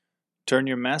Turn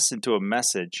your mess into a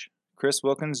message. Chris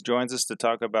Wilkins joins us to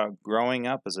talk about growing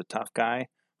up as a tough guy,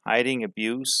 hiding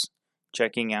abuse,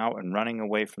 checking out, and running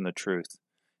away from the truth.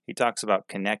 He talks about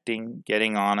connecting,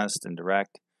 getting honest and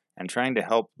direct, and trying to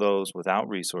help those without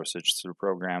resources through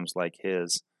programs like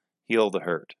his Heal the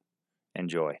Hurt.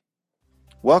 Enjoy.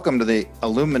 Welcome to the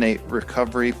Illuminate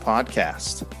Recovery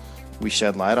podcast. We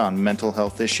shed light on mental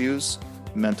health issues,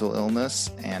 mental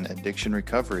illness, and addiction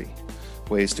recovery.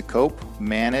 Ways to cope,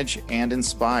 manage, and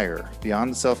inspire.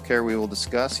 Beyond the self-care we will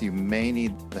discuss, you may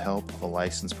need the help of a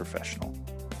licensed professional.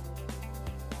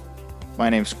 My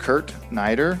name's Kurt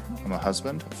Nider. I'm a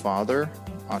husband, a father,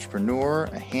 entrepreneur,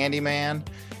 a handyman,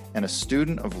 and a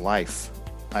student of life.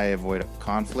 I avoid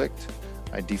conflict,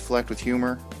 I deflect with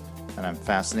humor, and I'm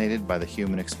fascinated by the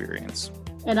human experience.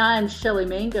 And I'm Shelley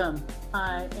Mangum.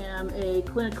 I am a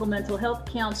clinical mental health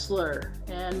counselor,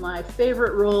 and my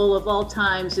favorite role of all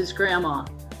times is grandma.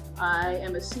 I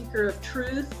am a seeker of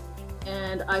truth,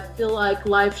 and I feel like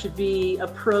life should be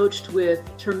approached with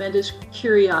tremendous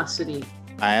curiosity.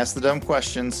 I ask the dumb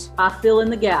questions. I fill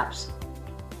in the gaps.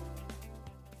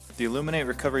 The Illuminate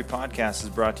Recovery podcast is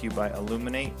brought to you by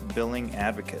Illuminate Billing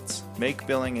Advocates. Make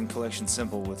billing and collection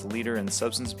simple with leader in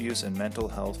substance abuse and mental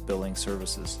health billing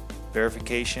services.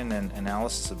 Verification and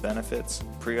analysis of benefits,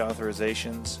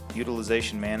 pre-authorizations,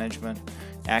 utilization management,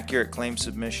 accurate claim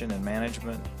submission and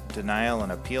management, denial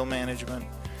and appeal management,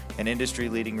 and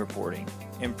industry-leading reporting.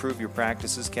 Improve your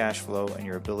practice's cash flow and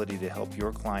your ability to help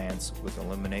your clients with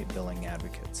Illuminate Billing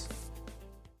Advocates.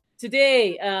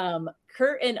 Today,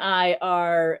 Kurt and I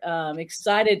are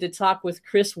excited to talk with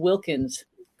Chris Wilkins.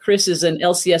 Chris is an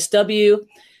LCSW.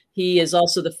 He is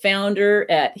also the founder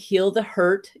at Heal the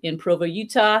Hurt in Provo,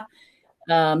 Utah.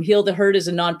 Heal the Hurt is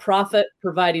a nonprofit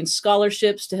providing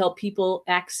scholarships to help people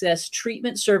access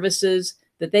treatment services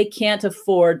that they can't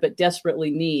afford but desperately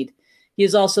need. He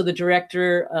is also the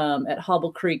director at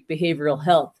Hobble Creek Behavioral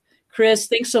Health. Chris,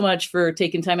 thanks so much for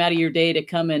taking time out of your day to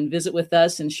come and visit with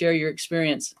us and share your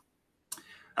experience.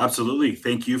 Absolutely.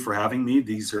 Thank you for having me.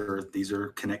 These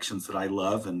are connections that I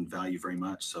love and value very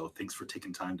much. So thanks for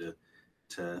taking time to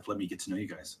let me get to know you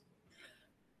guys.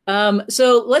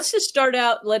 So let's just start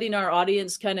out letting our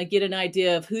audience kind of get an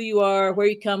idea of who you are, where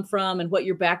you come from, and what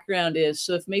your background is.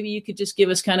 So if maybe you could just give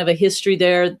us kind of a history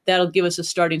there, that'll give us a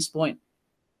starting point.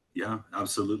 Yeah,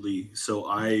 absolutely. So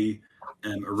I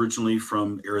am originally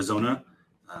from Arizona.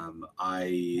 I'm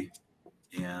a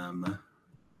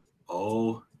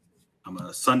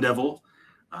Sun Devil.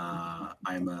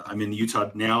 I'm in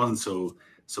Utah now, and so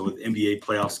with NBA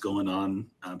playoffs going on,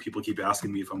 people keep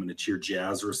asking me if I'm going to cheer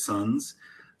Jazz or Suns.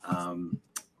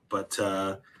 But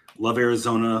love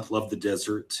Arizona, love the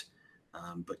desert.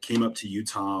 But came up to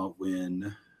Utah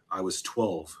when I was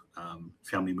 12.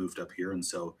 Family moved up here, and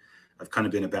so I've kind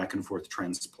of been a back and forth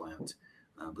transplant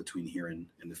between here and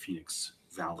the Phoenix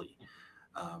Valley.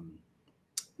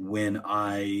 When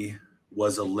I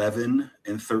was 11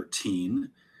 and 13,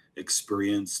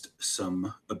 experienced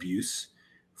some abuse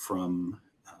from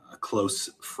a close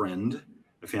friend,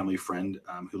 a family friend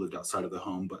who lived outside of the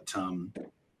home. But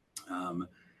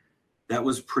that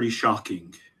was pretty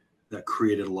shocking. That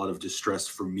created a lot of distress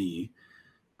for me.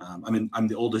 I'm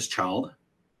the oldest child,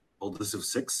 oldest of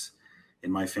 6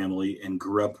 in my family, and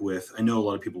grew up with, I know a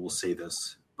lot of people will say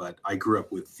this, but I grew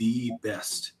up with the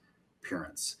best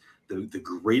parents. The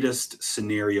greatest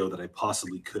scenario that I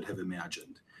possibly could have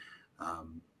imagined.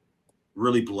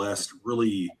 Really blessed,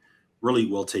 really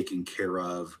well taken care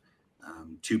of.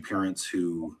 2 parents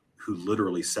who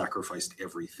literally sacrificed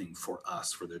everything for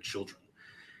us, for their children.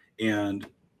 And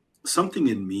something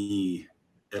in me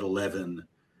at 11,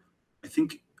 I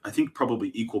think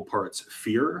probably equal parts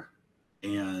fear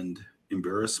and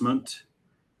embarrassment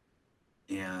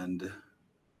and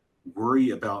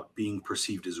worry about being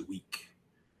perceived as weak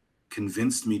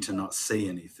convinced me to not say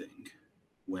anything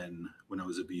when I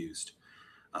was abused.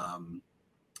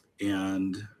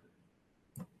 And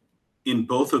in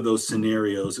both of those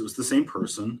scenarios, it was the same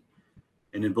person.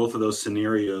 And in both of those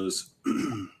scenarios,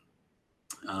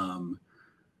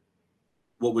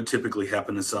 what would typically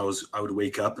happen is I would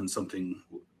wake up and something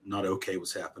not okay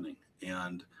was happening.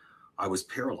 And I was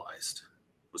paralyzed,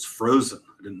 was frozen.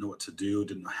 I didn't know what to do,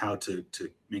 didn't know how to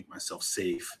make myself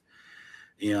safe.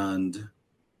 And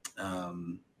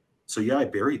I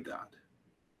buried that.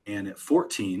 And at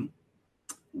 14,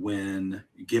 when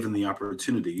given the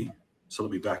opportunity, so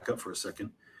let me back up for a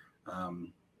second.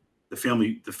 The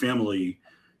family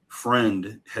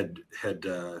friend had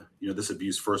this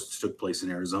abuse first took place in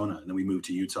Arizona, and then we moved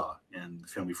to Utah, and the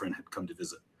family friend had come to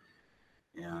visit.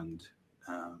 And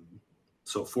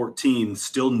so at 14,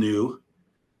 still new,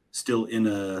 still in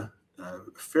a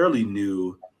fairly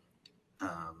new,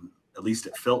 at least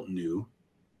it felt new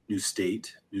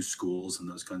state, new schools, and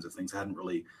those kinds of things. I hadn't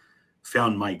really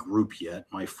found my group yet,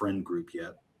 my friend group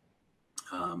yet.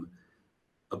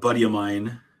 A buddy of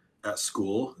mine at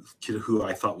school, a kid who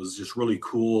I thought was just really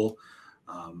cool,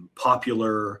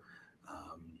 popular.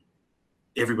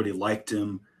 Everybody liked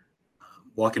him.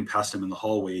 Walking past him in the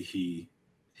hallway, he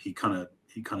kind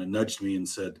of nudged me and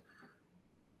said,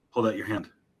 "Hold out your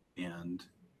hand." And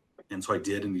so I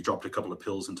did, and he dropped a couple of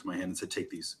pills into my hand and said, "Take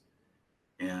these."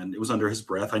 And it was under his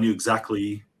breath. I knew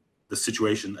exactly the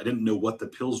situation. I didn't know what the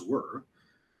pills were,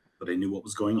 but I knew what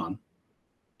was going on.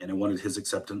 And I wanted his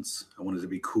acceptance. I wanted to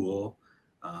be cool.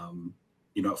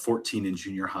 At 14 in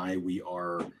junior high, we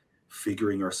are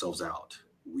figuring ourselves out.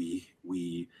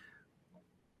 We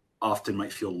often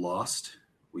might feel lost.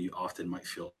 We often might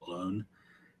feel alone.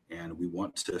 And we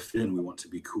want to fit in. We want to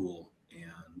be cool.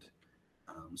 And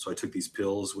so I took these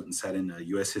pills, went and sat in a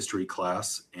U.S. history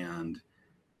class, and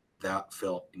that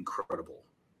felt incredible.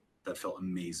 That felt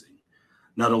amazing.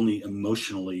 Not only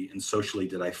emotionally and socially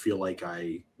did I feel like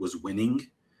I was winning,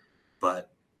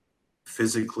 but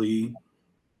physically,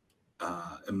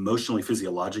 emotionally,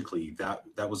 physiologically,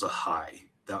 that was a high.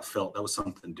 That was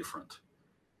something different.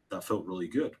 That felt really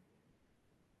good.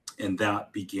 And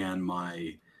that began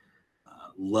my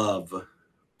love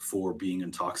for being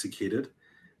intoxicated.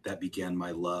 That began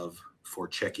my love for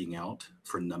checking out,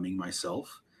 for numbing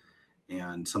myself.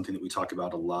 And something that we talk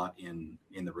about a lot in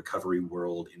the recovery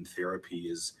world, in therapy,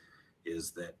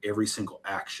 is that every single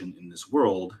action in this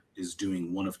world is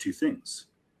doing one of two things: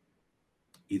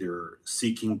 either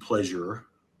seeking pleasure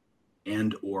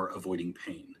and or avoiding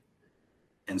pain.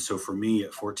 And so for me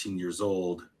at 14 years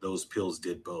old, those pills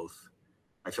did both.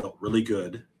 I felt really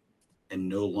good, and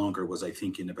no longer was I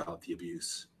thinking about the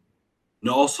abuse.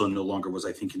 No longer was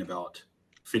I thinking about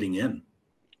fitting in.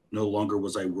 No longer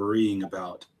was I worrying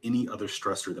about any other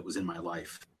stressor that was in my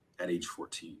life at age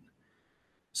 14.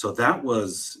 So that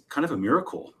was kind of a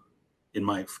miracle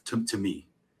to me,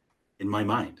 in my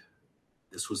mind.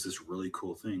 This was this really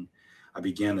cool thing. I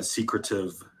began a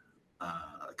secretive,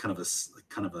 kind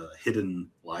of a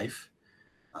hidden life.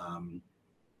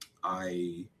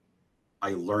 I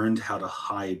learned how to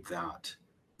hide that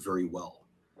very well.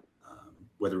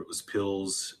 Whether it was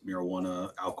pills,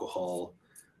 marijuana, alcohol,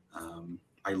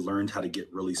 I learned how to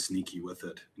get really sneaky with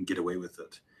it and get away with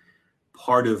it.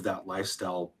 Part of that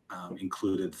lifestyle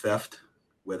included theft,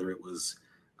 whether it was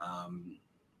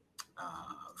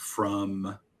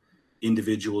from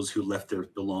individuals who left their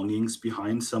belongings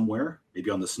behind somewhere, maybe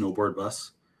on the snowboard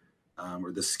bus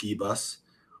or the ski bus,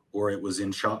 or it was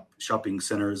in shopping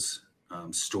centers,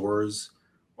 stores,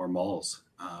 or malls.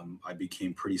 I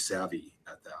became pretty savvy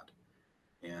at that.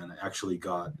 And I actually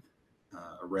got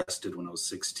arrested when I was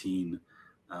 16,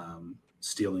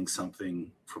 stealing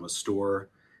something from a store,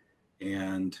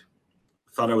 and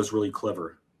thought I was really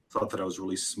clever, thought that I was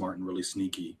really smart and really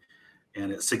sneaky.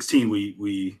 And at 16,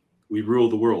 we rule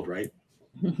the world, right?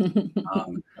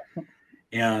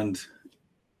 And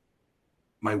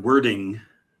my wording,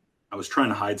 I was trying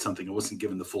to hide something. I wasn't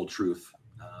given the full truth.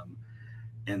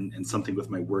 And something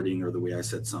with my wording or the way I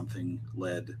said something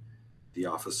led the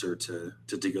officer to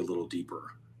dig a little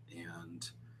deeper.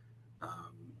 And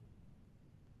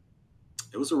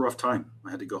it was a rough time.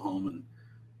 I had to go home and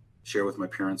share with my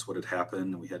parents what had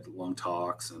happened. And we had long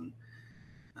talks. And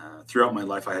throughout my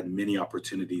life, I had many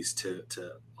opportunities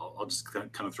I'll just kind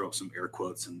of throw up some air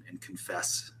quotes and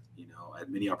confess. I had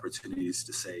many opportunities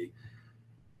to say,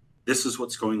 this is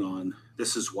what's going on.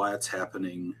 This is why it's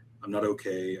happening. I'm not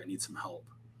okay. I need some help.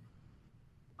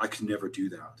 I could never do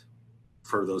that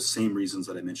for those same reasons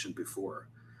that I mentioned before.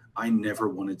 I never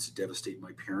wanted to devastate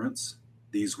my parents.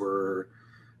 These were,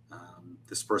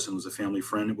 this person was a family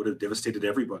friend. It would have devastated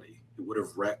everybody. It would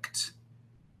have wrecked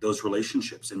those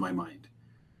relationships in my mind.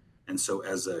 And so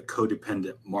as a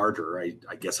codependent martyr,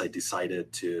 I guess I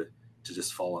decided to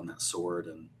just fall on that sword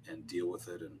and deal with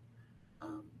it and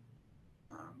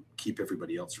keep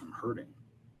everybody else from hurting.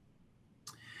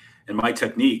 And my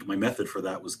technique, my method for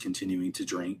that was continuing to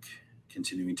drink,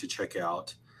 continuing to check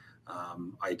out.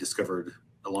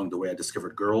 Along the way, I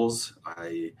discovered girls.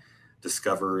 I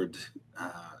discovered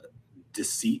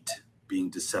deceit, being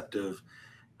deceptive,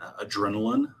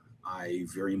 adrenaline. I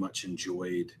very much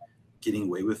enjoyed getting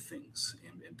away with things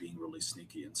and being really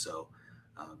sneaky. And so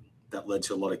that led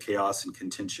to a lot of chaos and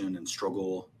contention and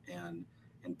struggle and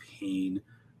pain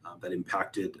that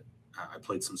impacted. I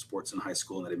played some sports in high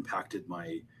school, and that impacted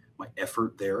my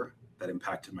effort there. That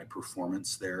impacted my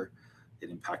performance there. It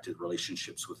impacted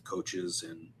relationships with coaches.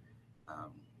 And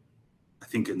I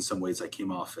think in some ways I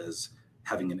came off as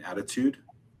having an attitude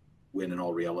when in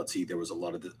all reality, there was a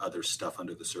lot of the other stuff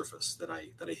under the surface that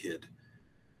I hid.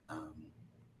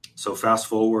 So fast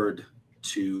forward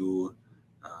to,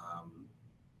 I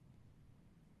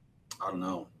don't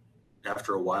know,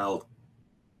 after a while,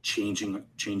 changing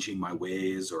my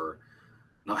ways, or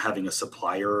not having a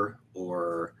supplier,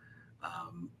 or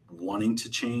wanting to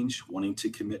change, wanting to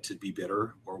commit to be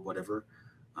better or whatever,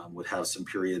 would have some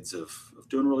periods of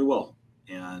doing really well,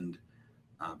 and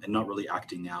not really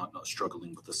acting out, not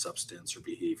struggling with a substance or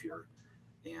behavior,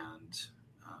 and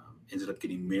ended up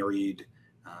getting married,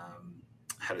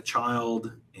 had a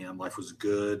child, and life was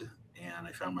good. And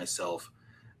I found myself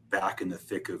back in the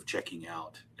thick of checking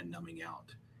out and numbing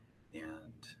out.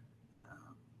 And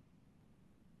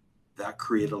that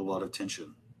created a lot of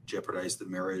tension, jeopardized the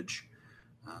marriage.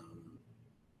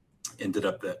 Ended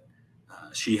up that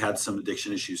she had some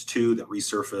addiction issues too that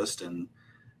resurfaced. And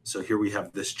so here we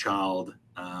have this child,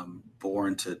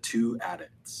 born to two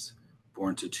addicts,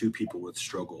 born to two people with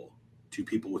struggle, two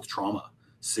people with trauma,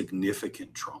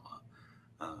 significant trauma.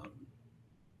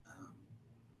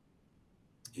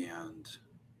 And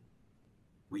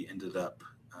we ended up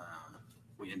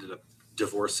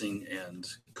divorcing and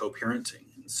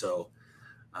co-parenting. And so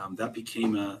that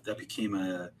became a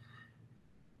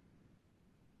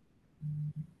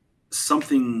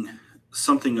something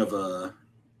of a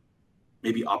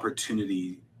maybe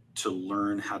opportunity to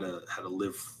learn how to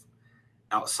live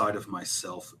outside of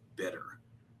myself better.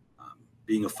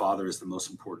 Being a father is the most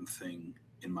important thing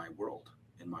in my world,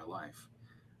 in my life,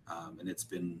 and it's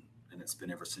been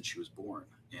ever since she was born.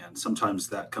 And sometimes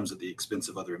that comes at the expense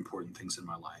of other important things in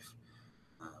my life.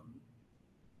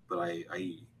 But I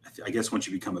guess once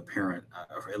you become a parent,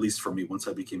 or at least for me, once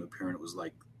I became a parent, it was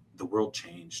like the world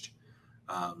changed.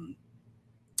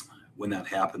 When that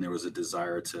happened, there was a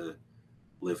desire to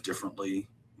live differently,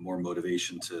 more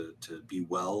motivation to be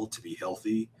well, to be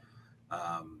healthy.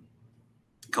 A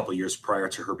couple of years prior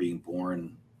to her being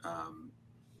born,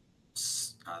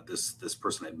 this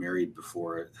person I'd married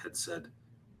before had said,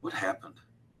 "What happened?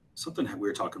 Something." We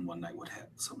were talking one night.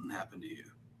 Something happened to you?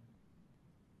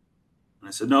 And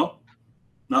I said, "No,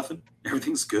 nothing.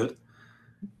 Everything's good."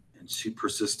 And she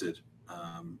persisted,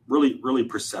 really, really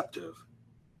perceptive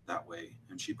that way.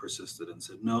 And she persisted and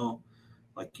said, "No,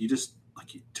 you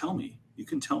tell me. You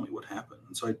can tell me what happened."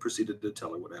 And so I proceeded to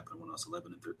tell her what happened when I was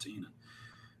 11 and 13. And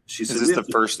she said, Is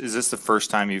this the first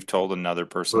time you've told another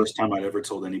person? First time I'd ever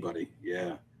told anybody.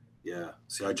 Yeah.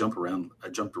 See, I jumped around a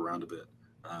bit.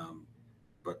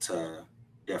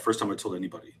 First time I told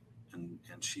anybody. And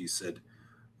she said,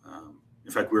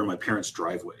 in fact, we were in my parents'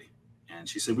 driveway, and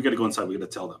she said, "We got to go inside. We got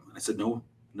to tell them." And I said, No,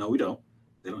 we don't.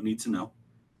 They don't need to know.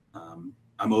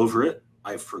 I'm over it.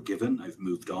 I've forgiven. I've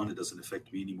moved on. It doesn't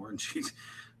affect me anymore. And she's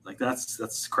like,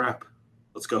 that's crap.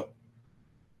 Let's go.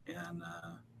 And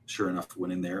sure enough,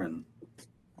 went in there and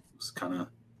was kind of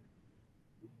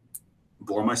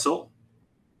bore my soul.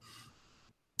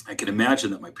 I can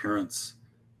imagine that my parents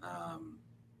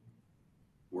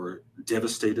were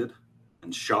devastated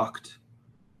and shocked.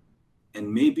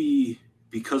 And maybe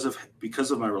because of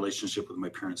my relationship with my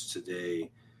parents today,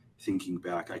 thinking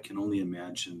back, I can only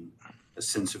imagine a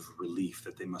sense of relief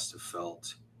that they must have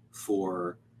felt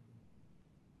for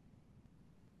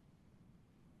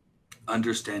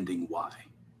understanding why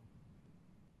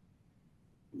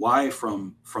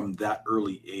from that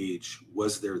early age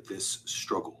was there this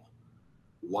struggle.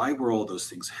 Why were all those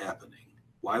things happening?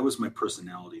 Why was my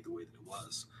personality the way that it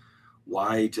was?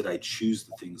 Why did I choose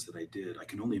the things that I did? I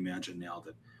can only imagine now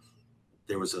that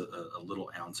there was a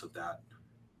little ounce of that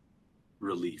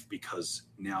relief, because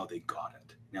now they got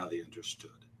it. Now they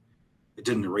understood. It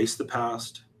didn't erase the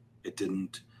past. It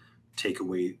didn't take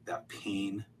away that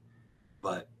pain,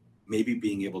 but maybe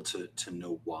being able to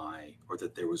know why, or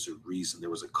that there was a reason,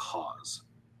 there was a cause,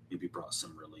 maybe brought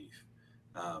some relief.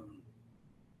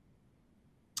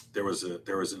 There was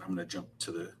I'm going to jump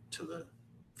to the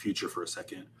future for a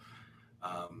second.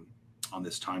 On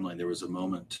this timeline, there was a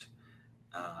moment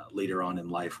later on in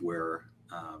life where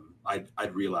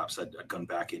I'd relapsed. I'd gone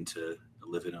back into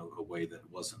living a way that I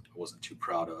wasn't too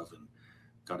proud of, and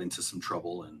got into some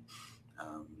trouble, and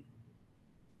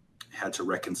had to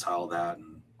reconcile that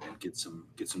and get some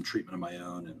treatment of my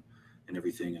own and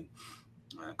everything. And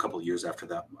a couple of years after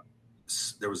that,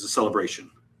 there was a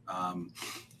celebration.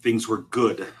 Things were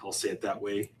good. I'll say it that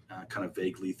way, kind of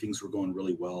vaguely. Things were going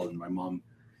really well, and my mom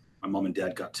and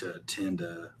dad got to attend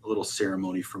a little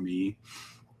ceremony for me.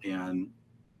 And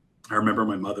I remember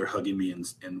my mother hugging me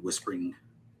and whispering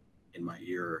in my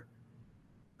ear,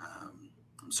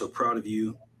 "I'm so proud of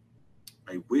you.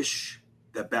 I wish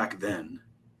that back then,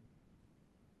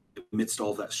 amidst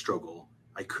all that struggle,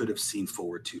 I could have seen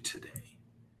forward to today.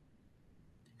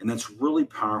 And that's really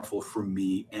powerful for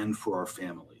me and for our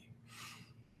family,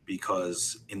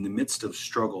 because in the midst of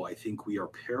struggle, I think we are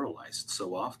paralyzed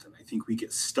so often. I think we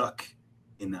get stuck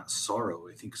in that sorrow.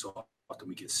 I think so often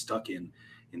we get stuck in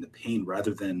the pain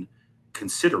rather than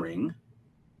considering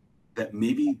that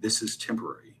maybe this is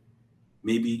temporary.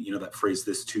 Maybe, that phrase,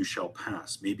 this too shall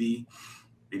pass. Maybe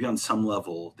on some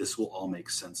level, this will all make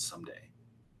sense someday.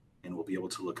 And we'll be able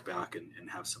to look back and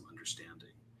have some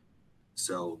understanding.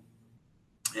 So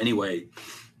anyway,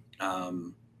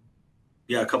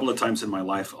 a couple of times in my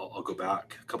life, I'll go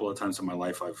back. A couple of times in my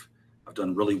life, I've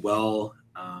done really well,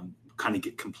 kind of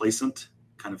get complacent,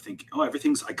 kind of think, oh, I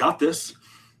got this.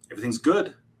 Everything's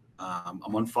good.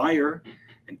 I'm on fire.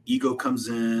 And ego comes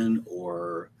in,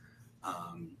 or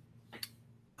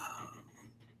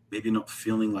maybe not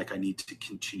feeling like I need to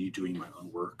continue doing my own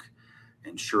work.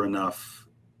 And sure enough,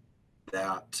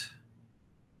 that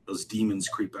those demons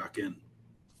creep back in.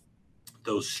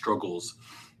 Those struggles,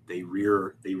 they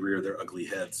rear their ugly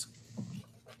heads.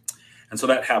 And so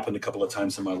that happened a couple of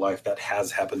times in my life. That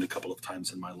has happened a couple of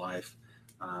times in my life.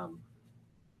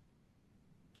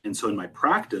 And so in my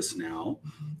practice now,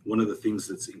 one of the things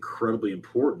that's incredibly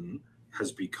important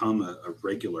has become a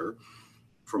regular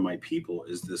for my people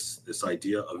is this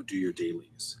idea of do your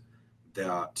dailies.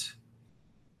 That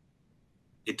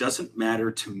it doesn't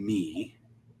matter to me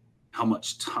how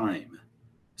much time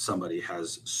somebody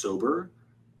has sober.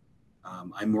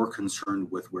 I'm more concerned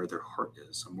with where their heart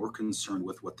is. I'm more concerned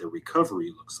with what their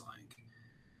recovery looks like.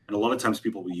 And a lot of times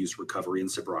people will use recovery and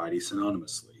sobriety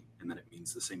synonymously, and then it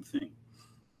means the same thing.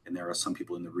 And there are some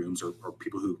people in the rooms or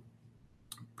people who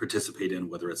participate in,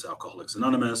 whether it's Alcoholics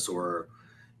Anonymous or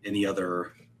any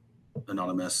other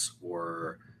anonymous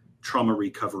or trauma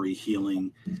recovery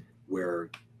healing, where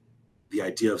the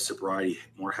idea of sobriety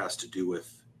more has to do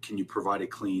with, can you provide a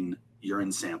clean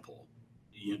urine sample?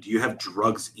 Do you have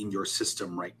drugs in your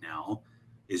system right now?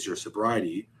 Is your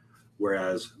sobriety?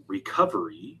 Whereas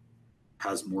recovery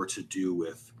has more to do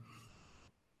with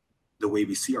the way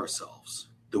we see ourselves,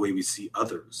 the way we see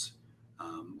others,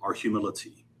 our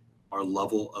humility, our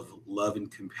level of love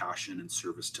and compassion and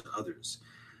service to others.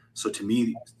 So to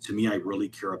me, I really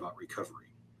care about recovery.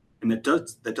 And that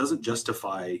doesn't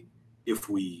justify if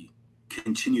we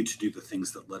continue to do the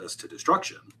things that led us to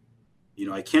destruction.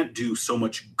 I can't do so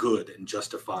much good and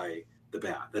justify the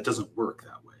bad. That doesn't work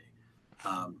that way.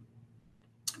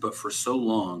 But for so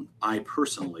long, I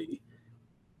personally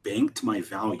banked my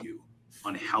value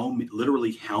on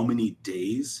literally how many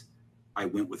days I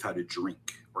went without a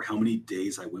drink, or how many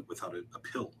days I went without a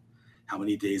pill, how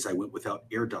many days I went without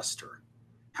air duster,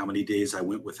 how many days I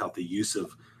went without the use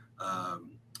of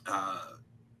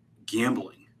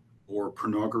gambling or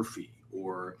pornography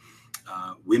or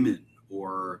women,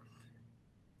 or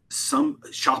some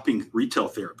shopping. Retail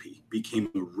therapy became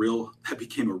a real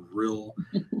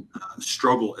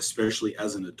struggle, especially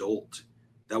as an adult.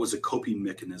 That was a coping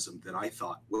mechanism that I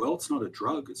thought, well, it's not a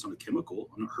drug, it's not a chemical,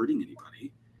 I'm not hurting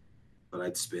anybody. But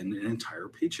I'd spend an entire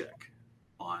paycheck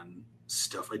on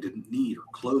stuff I didn't need, or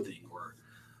clothing, or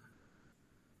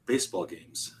baseball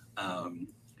games.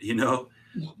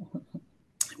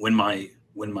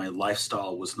 When my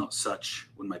lifestyle was not such,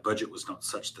 when my budget was not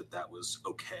such that was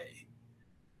okay.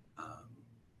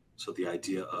 So the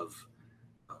idea of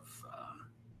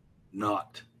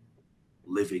not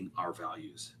living our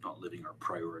values, not living our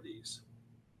priorities,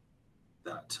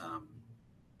 that's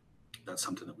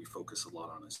something that we focus a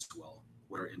lot on as well,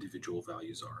 what our individual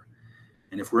values are.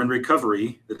 And if we're in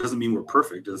recovery, that doesn't mean we're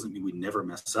perfect. It doesn't mean we never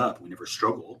mess up, we never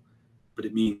struggle, but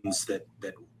it means that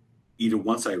either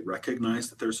once I recognize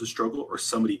that there's a struggle, or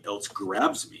somebody else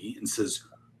grabs me and says,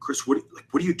 Chris, what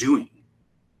are you doing?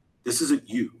 This isn't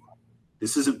you.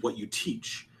 This isn't what you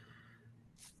teach.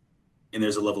 And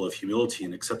there's a level of humility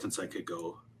and acceptance. I could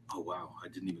go, oh, wow, I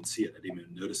didn't even see it. I didn't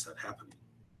even notice that happening.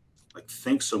 Like,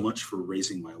 thanks so much for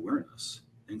raising my awareness.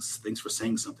 Thanks for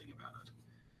saying something about it.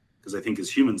 Because I think as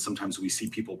humans, sometimes we see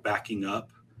people backing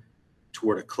up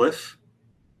toward a cliff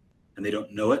and they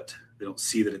don't know it. They don't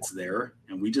see that it's there.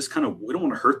 And we just we don't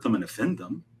want to hurt them and offend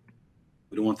them.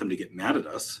 We don't want them to get mad at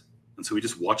us. And so we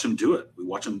just watch them do it. We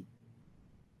watch them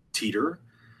teeter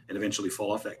and eventually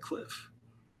fall off that cliff.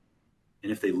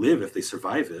 And if they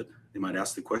survive it, they might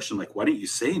ask the question, like, why didn't you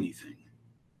say anything?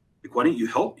 Like, why didn't you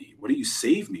help me? Why didn't you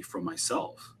save me from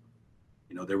myself?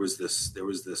 There was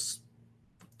this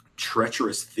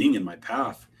treacherous thing in my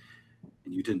path,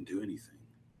 and you didn't do anything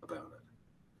about it.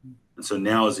 And so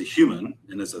now, as a human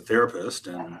and as a therapist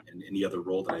and any other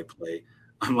role that I play,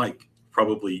 I'm like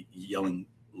probably yelling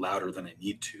louder than I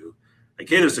need to. Like,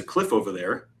 hey, there's a cliff over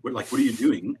there. What are you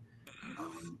doing?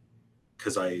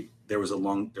 because there was a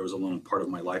long part of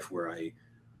my life where I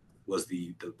was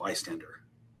the bystander.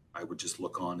 I would just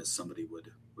look on as somebody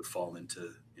would fall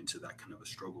into that kind of a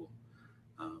struggle,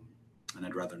 and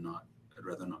I'd rather not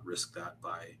risk that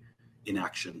by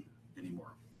inaction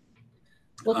anymore.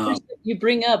 Well, Chris, you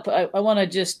bring up, I want to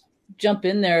just jump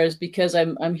in there, is because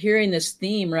I'm hearing this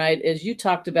theme, right? As you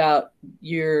talked about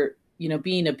your,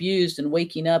 being abused and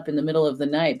waking up in the middle of the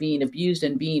night, being abused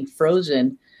and being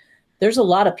frozen. There's a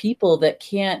lot of people that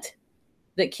can't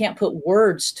put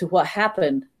words to what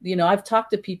happened. I've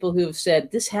talked to people who have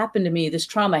said, this happened to me, this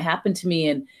trauma happened to me.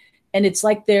 And it's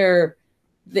like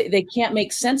they can't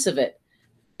make sense of it.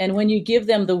 And when you give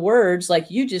them the words like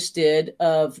you just did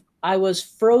of, I was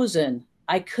frozen,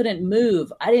 I couldn't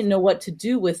move, I didn't know what to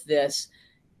do with this,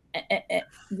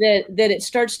 that it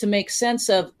starts to make sense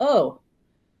of, oh,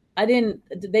 they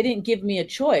didn't give me a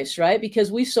choice, right?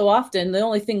 Because we so often, the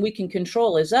only thing we can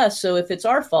control is us. So if it's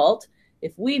our fault,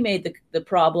 if we made the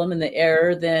problem and the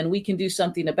error, then we can do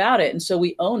something about it. And so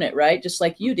we own it, right? Just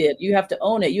like you did. You have to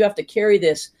own it. You have to carry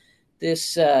this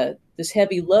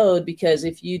heavy load, because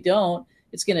if you don't,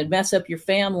 it's going to mess up your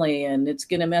family and it's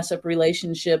going to mess up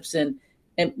relationships. And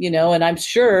I'm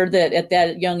sure that at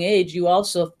that young age, you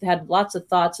also had lots of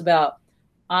thoughts about,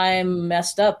 I'm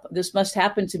messed up. This must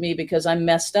happen to me because I'm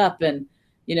messed up, and,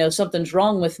 something's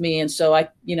wrong with me. And so I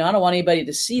don't want anybody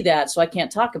to see that, so I can't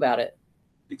talk about it.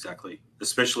 Exactly.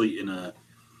 Especially in a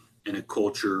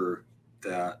culture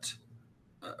that,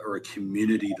 or a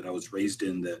community that I was raised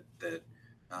in, that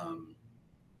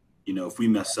if we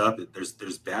mess up,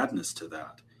 there's badness to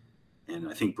that. And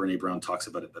I think Brené Brown talks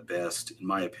about it the best, in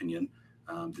my opinion,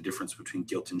 the difference between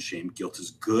guilt and shame. Guilt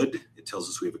is good. It tells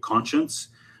us we have a conscience.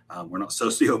 We're not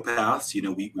sociopaths.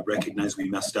 We recognize we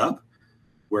messed up.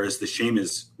 Whereas the shame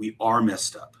is, we are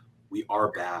messed up. We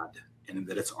are bad, and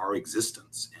that it's our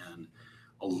existence. And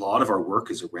a lot of our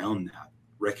work is around that,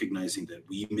 recognizing that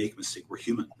we make mistakes. We're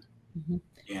human. Mm-hmm.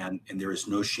 And there is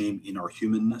no shame in our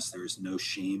humanness. There is no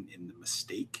shame in the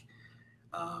mistake.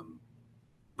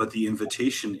 But the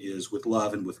invitation is, with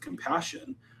love and with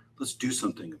compassion, let's do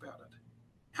something about it.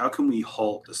 How can we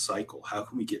halt the cycle? How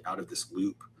can we get out of this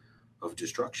loop of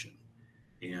destruction?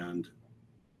 And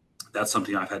that's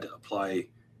something I've had to apply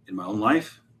in my own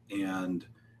life, and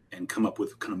come up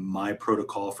with kind of my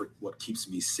protocol for what keeps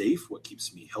me safe, what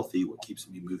keeps me healthy, what keeps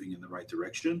me moving in the right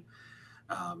direction.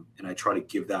 And I try to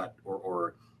give that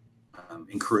or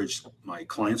encourage my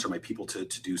clients or my people to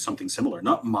do something similar.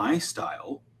 Not my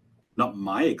style, not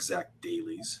my exact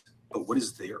dailies, but what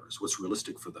is theirs, what's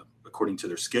realistic for them, according to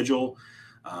their schedule,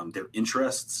 their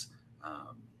interests,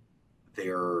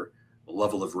 their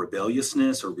level of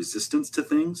rebelliousness or resistance to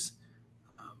things.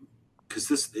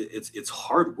 Because it's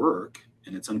hard work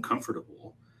and it's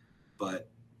uncomfortable, but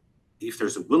if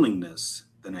there's a willingness,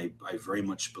 then I very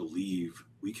much believe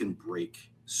we can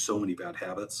break so many bad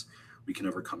habits. We can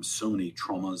overcome so many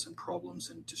traumas and problems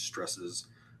and distresses,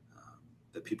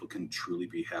 that people can truly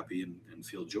be happy and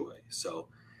feel joy. So,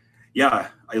 yeah,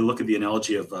 I look at the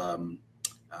analogy of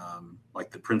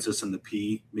like the princess and the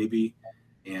pea, maybe,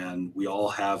 and we all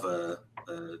have a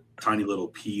tiny little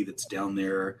pea that's down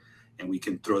there, and we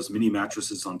can throw as many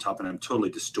mattresses on top, and I'm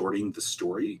totally distorting the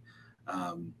story,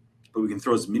 but we can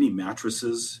throw as many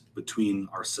mattresses between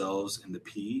ourselves and the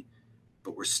pea,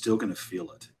 but we're still going to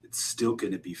feel it. It's still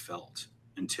going to be felt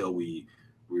until we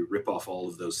rip off all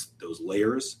of those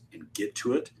layers and get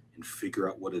to it and figure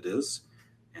out what it is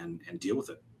and deal with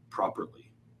it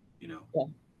properly, Yeah.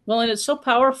 Well, and it's so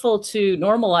powerful to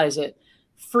normalize it.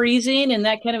 Freezing in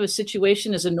that kind of a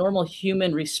situation is a normal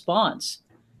human response,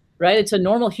 right? It's a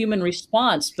normal human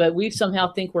response, but we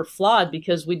somehow think we're flawed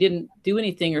because we didn't do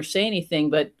anything or say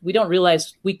anything, but we don't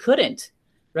realize we couldn't,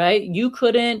 right? You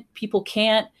couldn't, people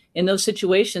can't. In those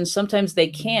situations, sometimes they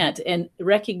can't. And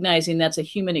recognizing that's a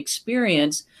human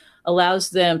experience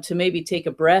allows them to maybe take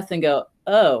a breath and go,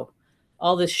 oh,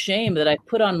 all this shame that I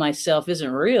put on myself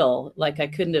isn't real. Like I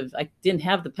didn't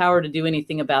have the power to do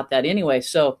anything about that anyway.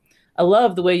 So I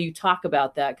love the way you talk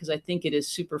about that, because I think it is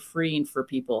super freeing for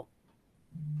people.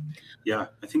 Yeah,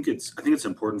 I think it's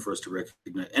important for us to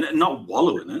recognize and not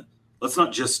wallow in it. Let's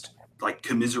not just like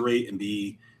commiserate and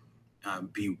be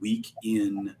weak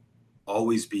in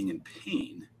always being in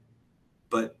pain,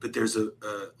 but there's a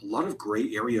lot of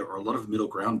gray area or a lot of middle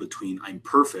ground between I'm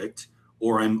perfect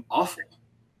or I'm awful.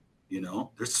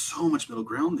 There's so much middle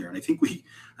ground there, and I think we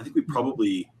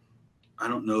probably, I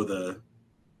don't know the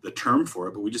term for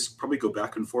it, but we just probably go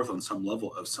back and forth on some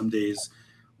level of some days,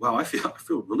 wow, I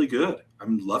feel really good,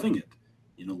 I'm loving it,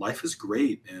 life is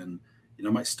great, and I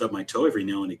might stub my toe every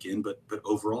now and again, but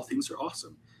overall things are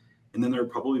awesome. And then there are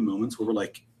probably moments where we're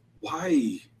like,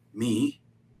 why Me?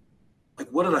 Like,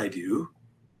 what did I do?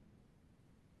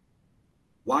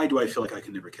 Why do I feel like I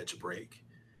can never catch a break?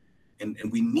 And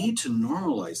we need to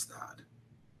normalize that,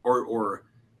 or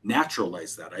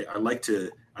naturalize that. I like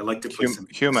to play some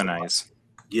humanize.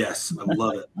 Yes, I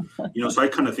love it. So I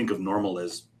kind of think of normal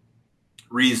as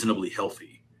reasonably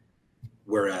healthy,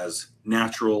 whereas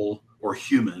natural or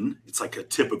human, it's like a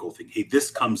typical thing. Hey, this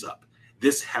comes up,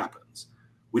 this happens.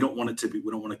 We don't want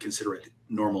to consider it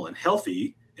normal and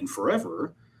healthy and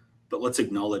forever, but let's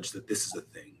acknowledge that this is a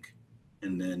thing.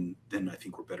 And then I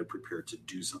think we're better prepared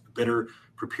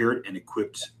and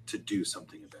equipped to do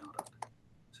something about it.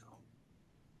 So,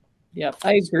 yeah,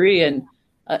 I agree. And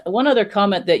one other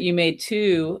comment that you made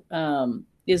too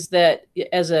is that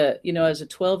as a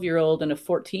 12-year-old and a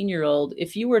 14-year-old,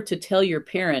 if you were to tell your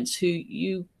parents, who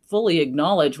you fully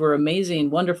acknowledge were amazing,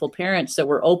 wonderful parents that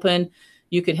were open,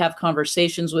 you could have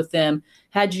conversations with them.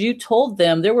 Had you told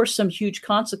them there were some huge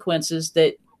consequences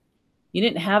that you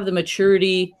didn't have the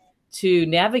maturity to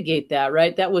navigate that,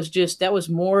 right? That was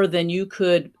more than you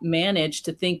could manage,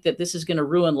 to think that this is going to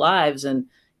ruin lives, and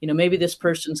maybe this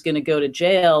person's going to go to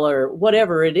jail or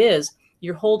whatever it is.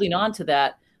 You're holding on to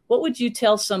that. What would you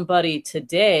tell somebody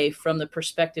today from the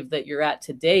perspective that you're at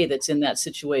today that's in that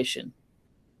situation?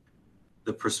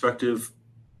 The perspective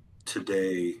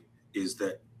today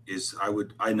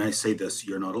I say this: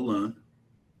 you're not alone.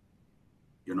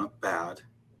 You're not bad.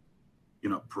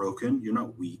 You're not broken. You're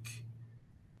not weak.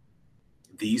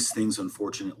 These things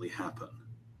unfortunately happen.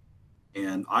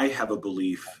 And I have a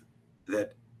belief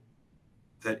that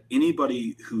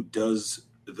anybody who does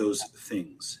those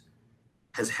things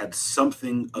has had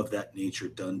something of that nature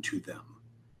done to them.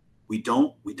 We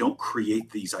don't create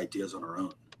these ideas on our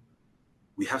own.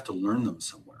 We have to learn them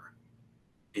somewhere.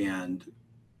 And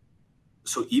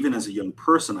so even as a young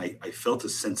person, I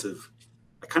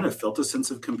kind of felt a sense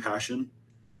of compassion,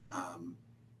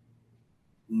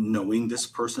 knowing this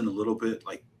person a little bit,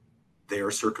 like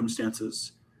their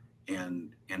circumstances,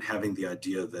 and having the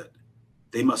idea that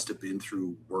they must have been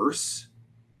through worse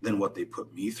than what they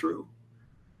put me through.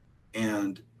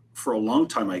 And for a long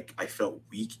time, I felt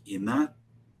weak in that.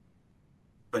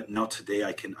 But now today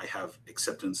I have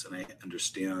acceptance, and I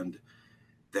understand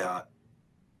that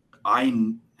I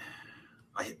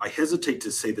hesitate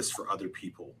to say this for other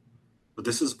people, but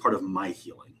this is part of my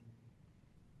healing.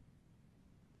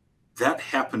 That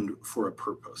happened for a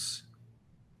purpose.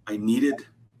 I needed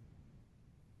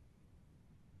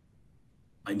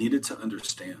to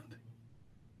understand.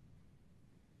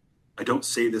 I don't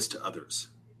say this to others.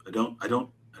 I don't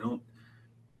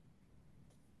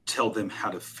tell them how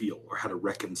to feel or how to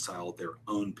reconcile their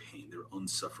own pain, their own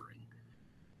suffering.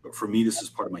 But for me, this is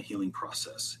part of my healing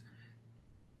process,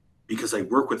 because I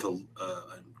work with a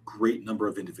great number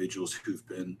of individuals who've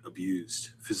been abused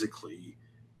physically,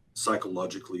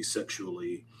 psychologically,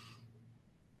 sexually.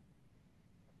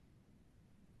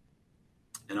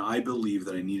 And I believe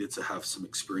that I needed to have some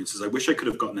experiences. I wish I could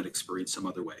have gotten that experience some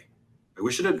other way. I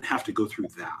wish I didn't have to go through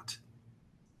that.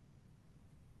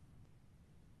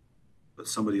 But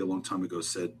somebody a long time ago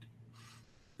said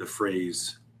the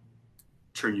phrase,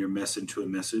 turn your mess into a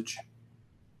message.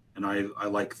 And I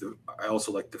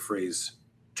also like the phrase,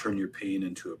 turn your pain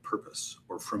into a purpose,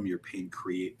 or from your pain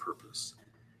create purpose.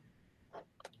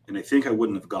 And I think I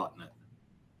wouldn't have gotten it.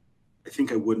 I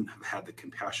think I wouldn't have had the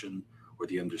compassion or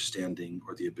the understanding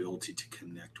or the ability to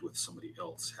connect with somebody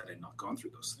else had I not gone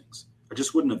through those things. I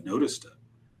just wouldn't have noticed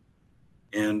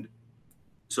it. And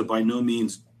so by no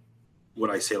means would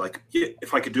I say, like, yeah,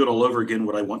 if I could do it all over again,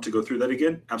 would I want to go through that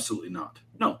again? Absolutely not.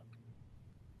 No.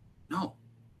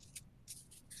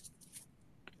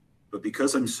 But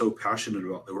because I'm so passionate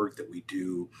about the work that we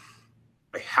do,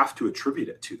 I have to attribute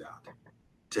it to that,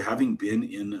 to having been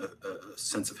in a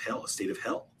sense of hell, a state of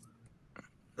hell,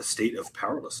 a state of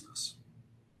powerlessness.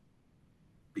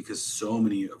 Because so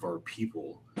many of our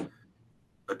people,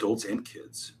 adults and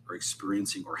kids, are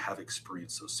experiencing or have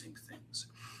experienced those same things.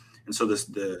 And so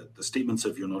the statements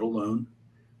of you're not alone,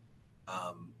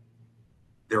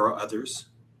 there are others.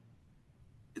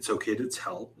 It's okay to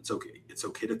tell. It's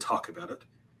okay to talk about it.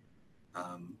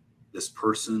 This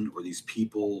person or these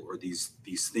people or these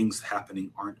things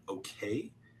happening aren't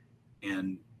okay,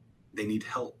 and they need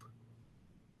help.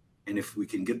 And if we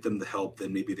can get them the help,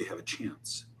 then maybe they have a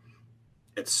chance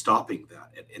at stopping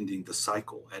that, at ending the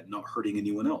cycle, at not hurting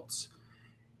anyone else.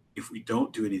 If we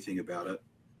don't do anything about it,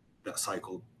 that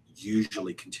cycle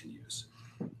usually continues.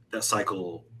 That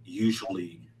cycle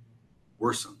usually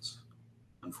worsens,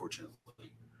 unfortunately.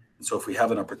 And so if we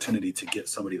have an opportunity to get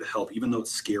somebody the help, even though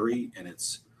it's scary and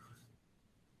it's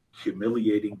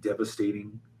humiliating,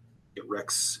 devastating, it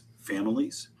wrecks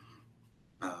families,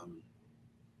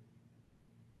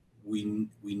 we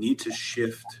need to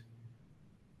shift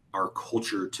our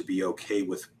culture to be okay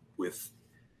with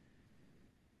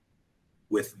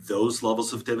those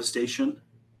levels of devastation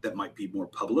that might be more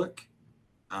public,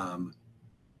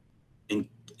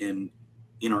 in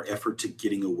our effort to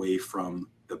getting away from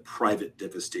the private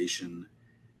devastation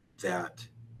that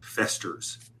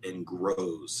festers and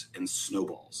grows and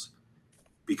snowballs.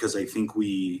 Because I think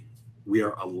we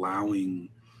are allowing,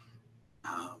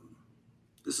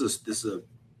 this is a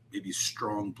maybe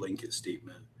strong blanket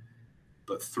statement,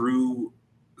 but through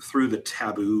the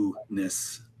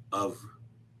taboo-ness of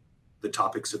the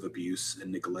topics of abuse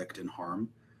and neglect and harm,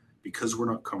 because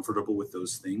we're not comfortable with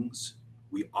those things,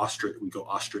 we go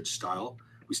ostrich style.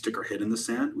 We stick our head in the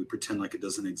sand. We pretend like it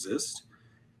doesn't exist,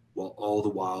 while all the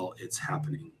while it's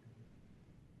happening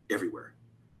everywhere.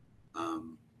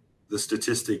 The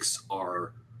statistics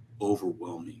are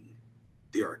overwhelming.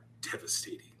 They are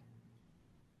devastating.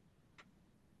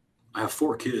 I have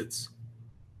 4 kids.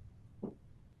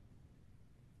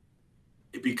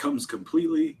 It becomes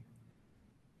completely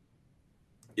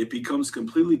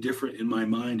different in my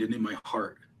mind and in my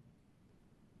heart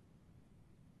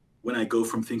when I go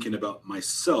from thinking about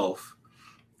myself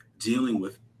dealing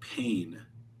with pain,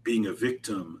 being a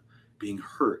victim, being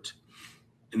hurt,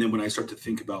 and then when I start to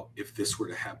think about if this were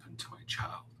to happen to my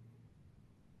child.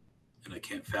 And I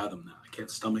can't fathom that. I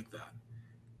can't stomach that.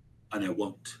 And I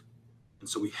won't. And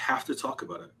so we have to talk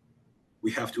about it. We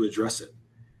have to address it.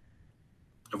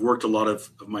 I've worked a lot of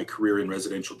my career in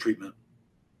residential treatment.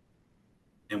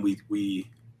 And we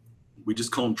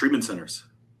just call them treatment centers.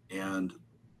 And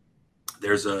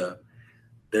there's a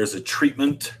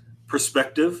treatment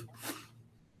perspective.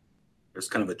 There's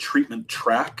kind of a treatment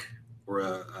track, or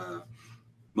a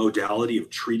modality of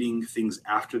treating things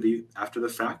after the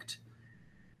fact.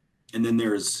 And then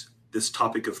there's this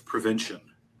topic of prevention.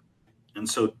 And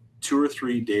so 2 or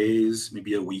 3 days,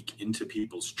 maybe a week into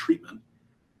people's treatment,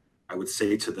 I would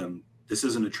say to them, this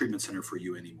isn't a treatment center for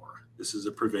you anymore. This is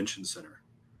a prevention center.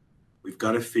 We've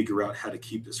got to figure out how to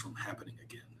keep this from happening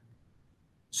again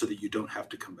so that you don't have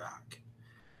to come back.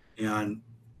 And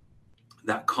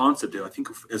that concept, I think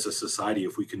as a society,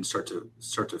 if we can start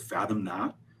to fathom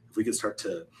that, if we can start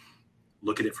to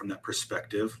look at it from that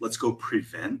perspective, let's go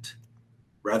prevent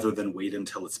rather than wait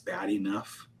until it's bad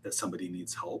enough that somebody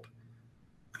needs help.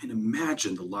 I mean,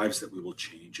 imagine the lives that we will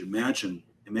change. Imagine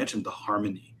the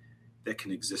harmony that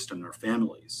can exist in our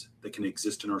families, that can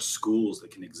exist in our schools,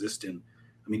 that can exist in,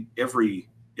 every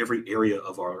area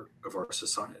of our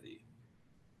society,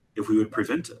 if we would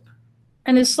prevent it.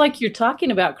 And it's like you're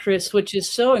talking about, Chris, which is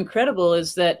so incredible,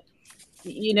 is that,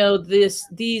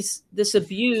 this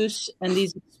abuse and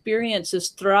these experiences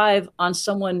thrive on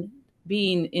someone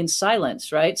being in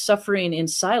silence, right? Suffering in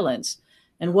silence.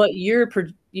 And what you're,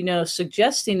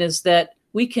 suggesting is that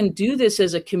we can do this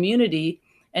as a community.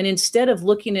 And instead of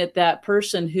looking at that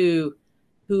person who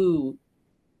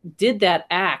did that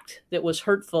act that was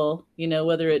hurtful,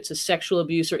 whether it's a sexual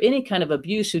abuse or any kind of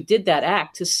abuse, who did that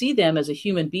act, to see them as a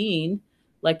human being,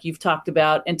 like you've talked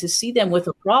about, and to see them with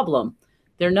a problem.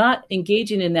 They're not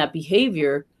engaging in that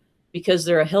behavior because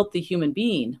they're a healthy human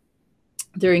being.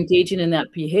 They're engaging in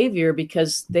that behavior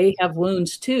because they have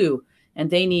wounds too, and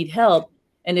they need help.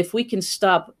 And if we can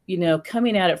stop,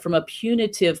 coming at it from a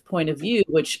punitive point of view,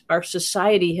 which our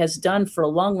society has done for a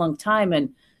long, long time, and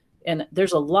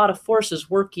there's a lot of forces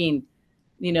working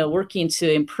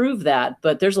to improve that,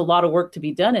 but there's a lot of work to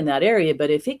be done in that area.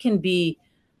 But if it can be,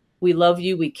 we love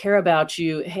you, we care about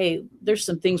you, hey, there's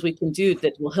some things we can do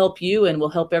that will help you and will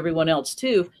help everyone else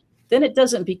too, then it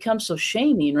doesn't become so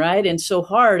shaming, right? And so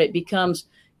hard. It becomes,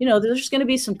 there's going to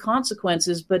be some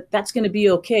consequences, but that's going to be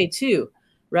okay too,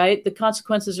 right? The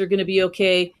consequences are going to be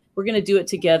okay. We're going to do it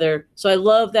together. So I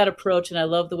love that approach. And I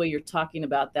love the way you're talking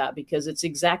about that, because it's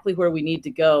exactly where we need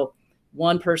to go,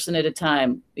 one person at a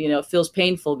time. It feels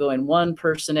painful going one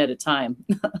person at a time.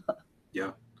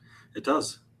 Yeah, it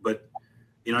does. But,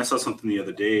 I saw something the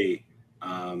other day.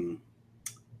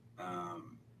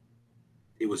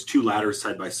 It was 2 ladders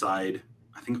side by side.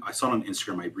 I think I saw it on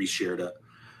Instagram. I reshared it.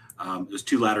 It was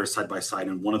 2 ladders side by side,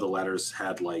 and one of the ladders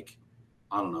had 20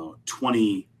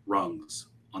 rungs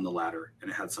on the ladder, and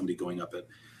it had somebody going up it.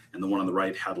 And the one on the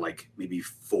right had maybe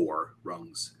 4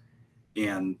 rungs.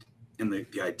 And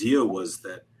the idea was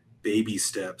that baby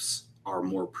steps are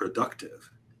more productive.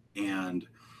 And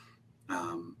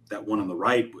that one on the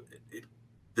right,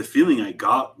 the feeling I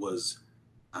got was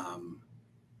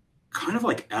kind of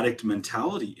like addict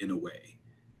mentality in a way,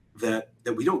 that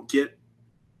we don't get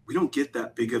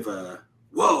that big of a,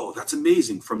 whoa, that's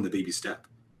amazing from the baby step.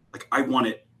 I want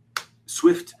it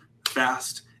swift,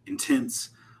 fast, intense,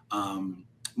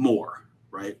 more,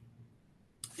 right?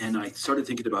 And I started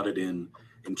thinking about it in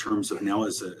terms of now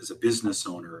as a business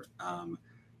owner,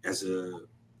 as an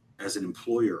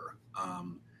employer,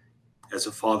 as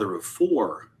a father of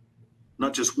four,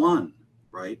 not just one,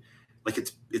 right? Like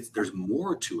it's there's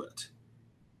more to it.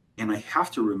 And I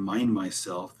have to remind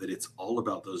myself that it's all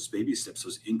about those baby steps,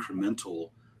 those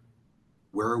incremental,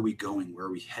 where are we going? Where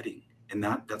are we heading? And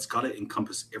that's got to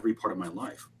encompass every part of my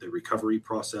life, the recovery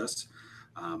process,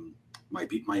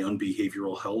 my own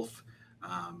behavioral health.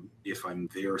 If I'm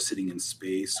there sitting in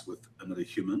space with another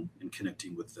human and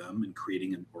connecting with them and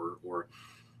creating or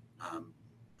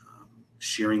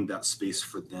sharing that space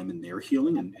for them in their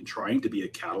healing and trying to be a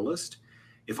catalyst,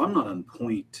 if I'm not on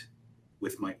point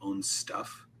with my own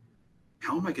stuff,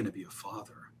 how am I going to be a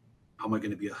father? How am I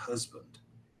going to be a husband?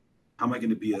 How am I going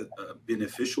to be a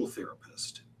beneficial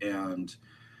therapist? And,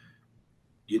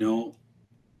 you know,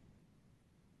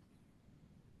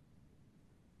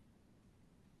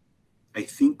 I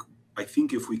think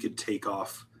if we could take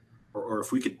off or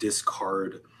if we could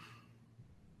discard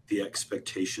the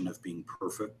expectation of being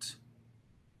perfect,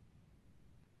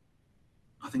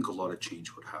 I think a lot of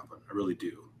change would happen. I really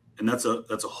do. And that's a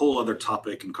whole other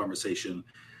topic and conversation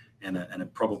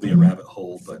and probably a rabbit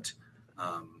hole. But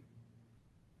I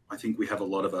think we have a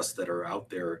lot of us that are out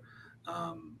there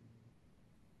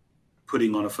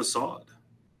putting on a facade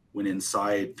when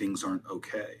inside things aren't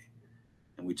okay.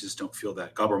 And we just don't feel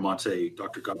that.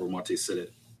 Dr. Gabor Mate said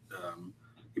it.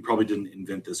 He probably didn't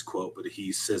invent this quote, but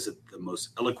he says it the most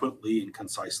eloquently and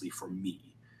concisely for me.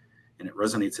 And it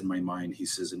resonates in my mind. He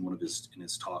says in one of his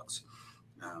talks,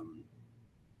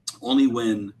 only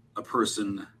when a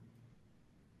person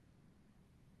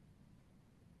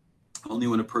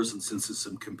senses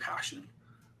some compassion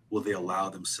will they allow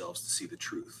themselves to see the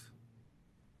truth.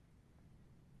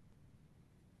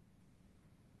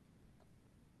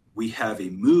 We have a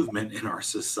movement in our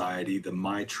society, the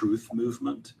My Truth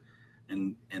movement.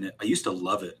 And I used to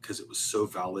love it because it was so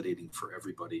validating for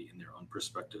everybody in their own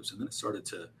perspectives. And then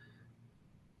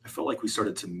I felt like we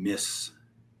started to miss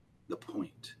the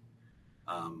point.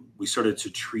 We started to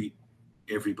treat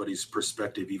everybody's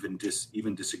perspective, even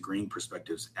disagreeing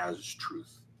perspectives, as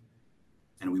truth.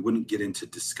 And we wouldn't get into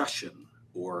discussion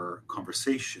or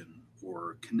conversation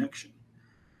or connection.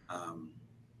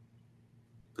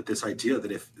 But this idea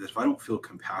that if I don't feel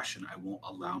compassion, I won't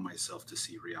allow myself to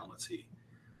see reality.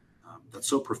 That's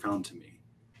so profound to me.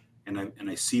 And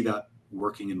I see that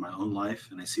working in my own life,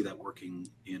 and I see that working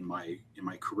in my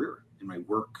career, in my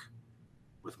work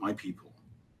with my people.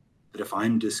 That if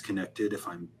I'm disconnected, if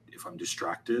I'm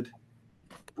distracted,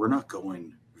 we're not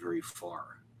going very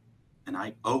far. And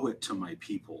I owe it to my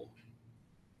people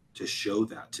to show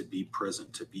that, to be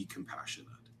present, to be compassionate.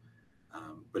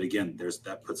 But again,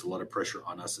 that puts a lot of pressure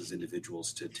on us as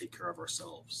individuals to take care of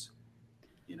ourselves.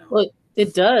 You know? Well,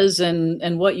 it does.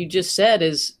 And what you just said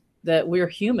is that we're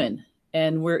human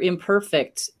and we're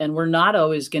imperfect and we're not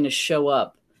always going to show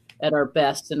up at our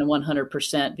best and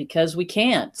 100% because we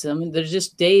can't. I mean, there's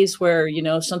just days where,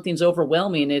 something's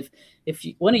overwhelming. If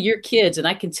one of your kids, and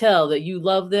I can tell that you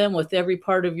love them with every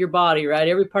part of your body, right?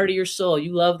 Every part of your soul,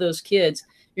 you love those kids.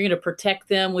 You're going to protect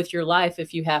them with your life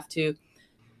if you have to.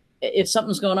 If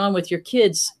something's going on with your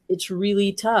kids, it's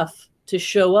really tough to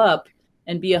show up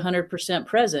and be 100%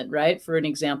 present, right? For an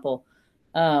example.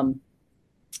 And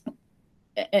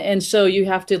so you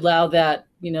have to allow that,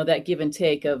 that give and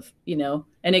take of,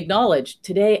 and acknowledge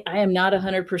today I am not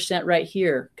 100% right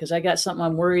here because I got something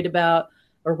I'm worried about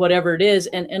or whatever it is,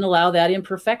 and allow that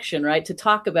imperfection, right? To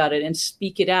talk about it and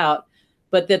speak it out.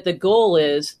 But that the goal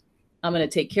is I'm going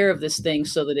to take care of this thing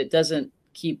so that it doesn't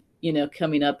keep,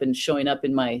 coming up and showing up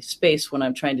in my space when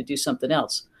I'm trying to do something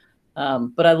else.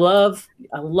 But I love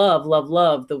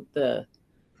the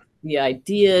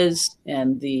ideas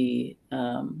and the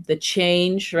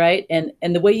change, right?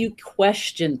 And the way you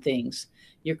question things.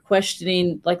 You're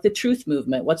questioning like the truth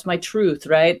movement. What's my truth,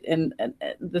 right? And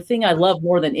the thing I love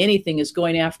more than anything is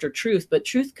going after truth. But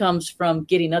truth comes from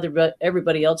getting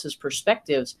everybody else's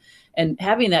perspectives and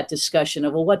having that discussion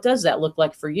of, well, what does that look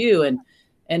like for you? And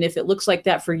if it looks like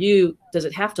that for you, does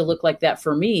it have to look like that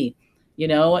for me?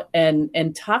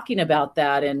 And talking about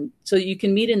that. And so you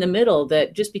can meet in the middle,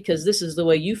 that just because this is the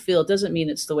way you feel doesn't mean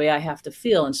it's the way I have to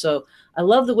feel. And so I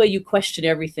love the way you question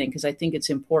everything because I think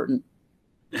it's important.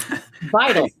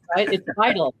 Vital, right? It's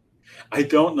vital. I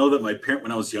don't know that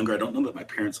when I was younger, I don't know that my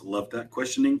parents loved that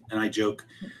questioning. And I joke,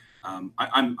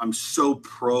 I'm so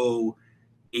pro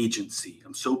agency.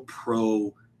 I'm so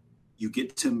pro, you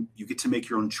get to make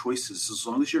your own choices as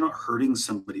long as you're not hurting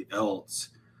somebody else.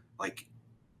 Like,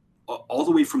 all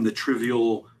the way from the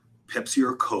trivial Pepsi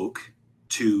or Coke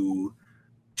to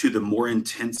the more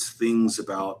intense things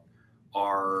about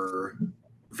our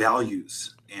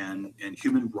values and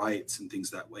human rights and things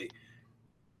that way.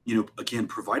 Again,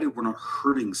 provided we're not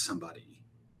hurting somebody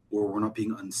or we're not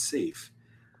being unsafe,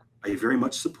 I very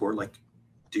much support, like,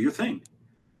 do your thing.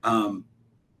 And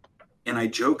I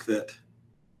joke that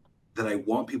I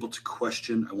want people to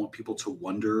question, I want people to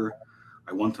wonder,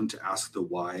 I want them to ask the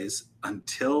whys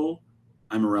until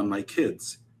I'm around my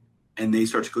kids and they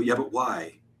start to go, yeah, but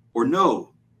why? Or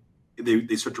no,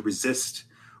 they start to resist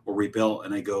or rebel.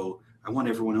 And I go, I want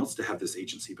everyone else to have this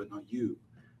agency, but not you.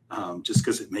 Just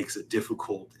because it makes it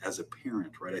difficult as a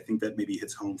parent, right? I think that maybe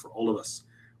hits home for all of us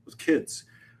with kids.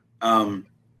 But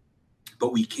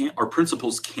our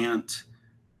principles can't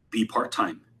be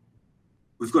part-time.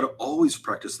 We've got to always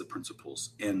practice the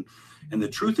principles. And the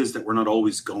truth is that we're not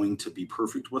always going to be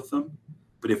perfect with them.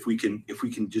 But if we can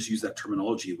just use that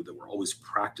terminology that we're always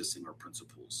practicing our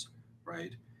principles,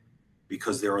 right?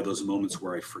 Because there are those moments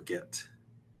where I forget,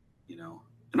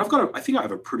 and I think I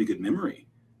have a pretty good memory.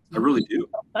 I really do.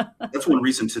 That's one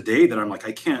reason today that I'm like,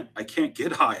 I can't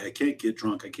get high. I can't get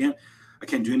drunk. I can't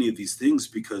do any of these things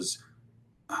because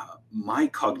my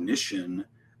cognition,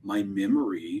 my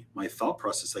memory, my thought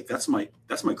process, like that's my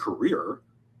career.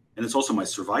 And it's also my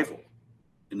survival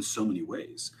in so many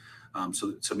ways.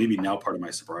 So maybe now part of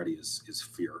my sobriety is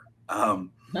fear,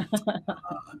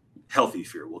 healthy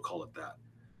fear, we'll call it that.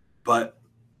 But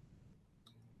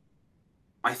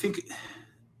I think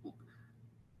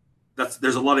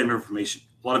there's a lot of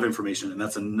information, and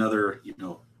that's another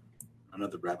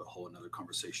rabbit hole, another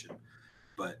conversation.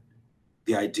 But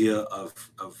the idea of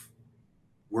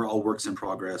we're all works in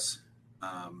progress.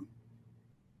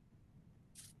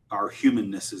 Our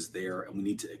humanness is there, and we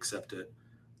need to accept it.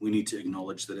 We need to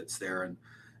acknowledge that it's there, and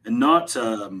not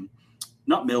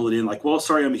mail it in like, well,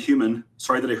 sorry, I'm a human.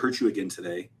 Sorry that I hurt you again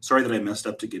today. Sorry that I messed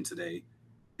up again today.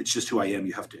 It's just who I am.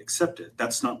 You have to accept it.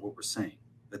 That's not what we're saying.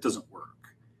 That doesn't work.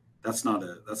 That's not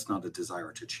a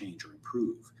desire to change or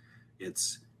improve.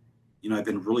 It's, I've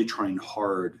been really trying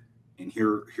hard, and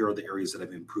here are the areas that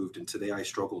I've improved. And today I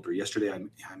struggled, or yesterday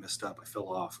I messed up, I fell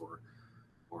off, or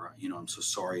I'm so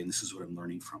sorry, and this is what I'm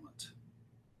learning from it.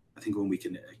 I think when we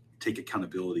can take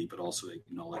accountability, but also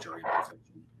acknowledge our imperfection,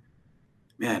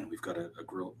 man, we've got a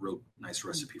real nice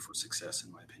recipe for success,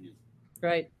 in my opinion.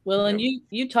 Right. Well, and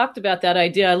you talked about that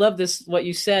idea. I love this. What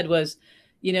you said was,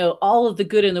 all of the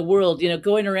good in the world,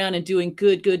 going around and doing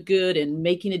good, and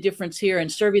making a difference here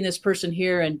and serving this person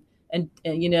here and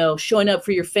showing up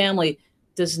for your family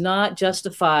does not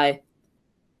justify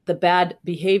the bad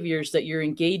behaviors that you're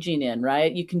engaging in,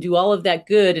 right? You can do all of that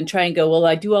good and try and go, well,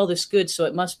 I do all this good, so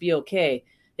it must be okay.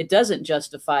 It doesn't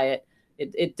justify it.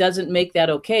 It doesn't make that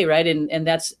okay, right? And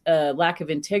that's a lack of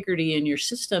integrity in your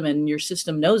system, and your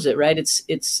system knows it, right? It's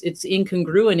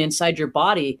incongruent inside your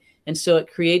body, and so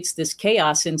it creates this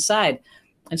chaos inside,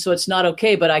 and so it's not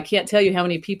okay. But I can't tell you how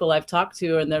many people I've talked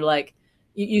to, and they're like,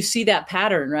 you see that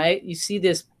pattern, right? You see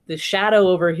this shadow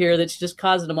over here that's just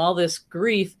causing them all this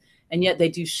grief, and yet they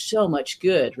do so much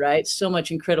good, right? So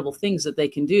much incredible things that they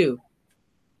can do.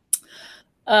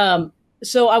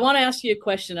 So I want to ask you a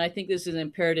question. I think this is an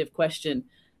imperative question.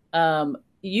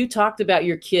 You talked about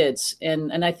your kids,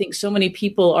 and I think so many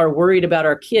people are worried about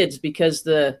our kids because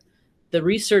the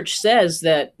research says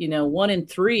that 1 in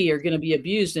 3 are going to be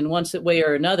abused in one way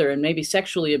or another, and maybe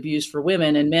sexually abused for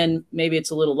women, and men maybe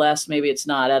it's a little less, maybe it's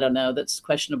not. I don't know. That's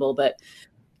questionable, but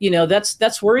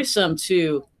that's worrisome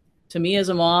to me as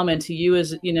a mom, and to you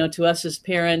as to us as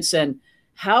parents. And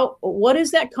what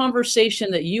is that conversation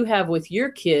that you have with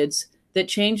your kids that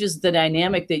changes the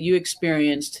dynamic that you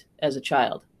experienced as a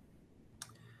child?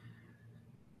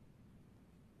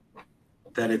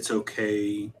 That it's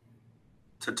okay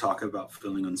to talk about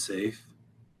feeling unsafe.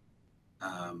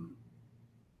 I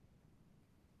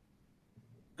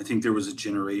think there was a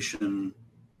generation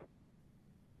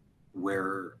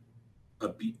where,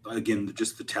 again,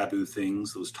 just the taboo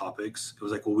things, those topics, it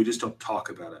was like, well, we just don't talk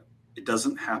about it. It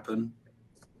doesn't happen.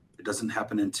 It doesn't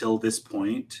happen until this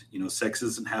point. Sex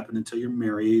doesn't happen until you're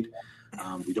married.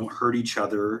 We don't hurt each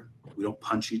other. We don't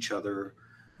punch each other.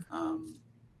 And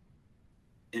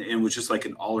it was just like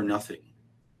an all or nothing.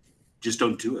 Just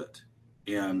don't do it.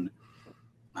 And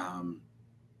I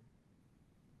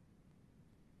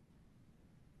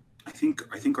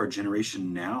think our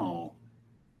generation now,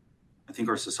 I think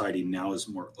our society now is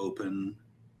more open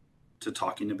to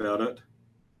talking about it.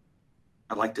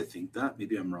 I'd like to think that.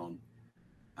 Maybe I'm wrong.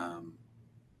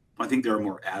 I think there are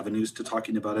more avenues to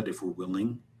talking about it if we're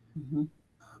willing. Mm-hmm.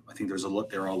 I think there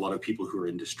are a lot of people who are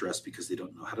in distress because they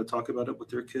don't know how to talk about it with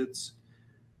their kids.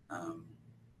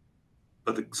 But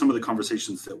some of the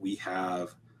conversations that we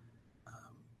have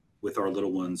with our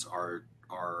little ones are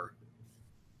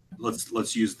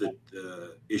let's use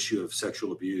the issue of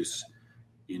sexual abuse.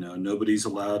 Nobody's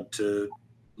allowed to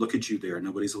look at you there.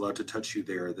 Nobody's allowed to touch you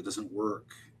there. That doesn't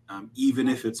work. Even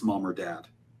if it's mom or dad,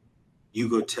 you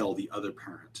go tell the other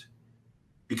parent,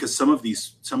 because some of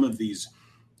these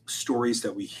stories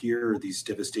that we hear, these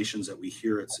devastations that we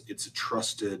hear, it's a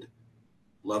trusted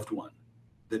loved one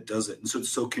that does it. And so it's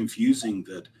so confusing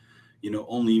that,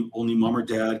 only mom or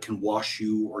dad can wash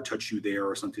you or touch you there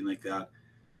or something like that,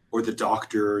 or the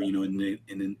doctor, in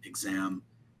an exam.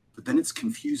 But then it's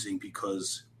confusing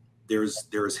because there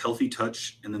is healthy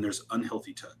touch and then there's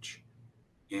unhealthy touch.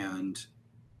 And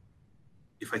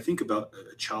if I think about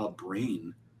a child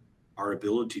brain, our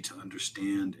ability to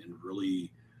understand and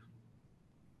really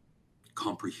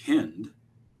comprehend,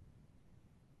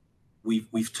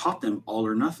 we've taught them all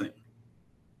or nothing.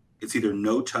 It's either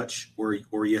no touch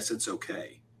or yes, it's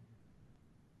okay.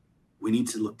 We need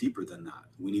to look deeper than that.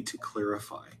 We need to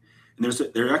clarify. And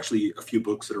there are actually a few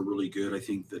books that are really good, I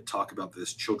think, that talk about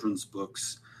this, children's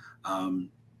books.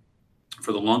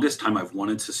 For the longest time, I've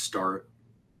wanted to start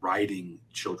writing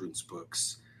children's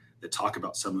books that talk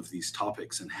about some of these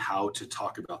topics and how to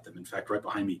talk about them. In fact, right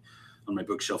behind me on my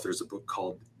bookshelf, there's a book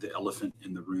called The Elephant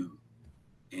in the Room.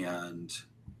 And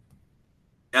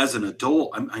as an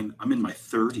adult, I'm in my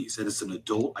 30s, and as an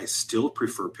adult, I still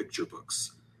prefer picture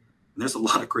books. And there's a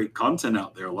lot of great content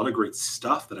out there, a lot of great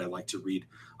stuff that I like to read.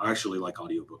 I actually like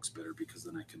audiobooks better because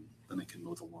then I can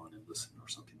mow the lawn and listen or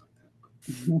something like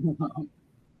that. But,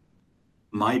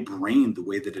 my brain, the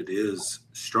way that it is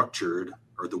structured,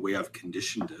 or the way I've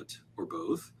conditioned it, or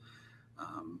both,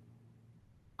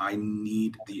 I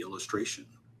need the illustration.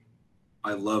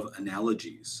 I love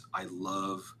analogies. I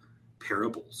love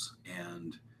parables,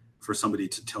 and for somebody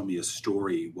to tell me a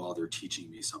story while they're teaching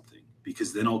me something,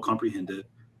 because then I'll comprehend it,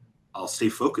 I'll stay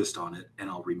focused on it, and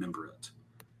I'll remember it.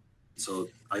 So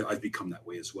I've become that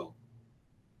way as well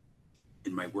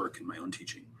in my work, in my own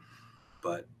teaching.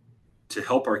 But to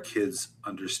help our kids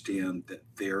understand that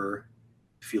their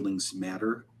feelings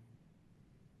matter,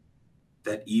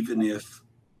 that even if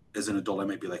as an adult I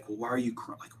might be like, well, why are you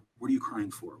crying? Like, what are you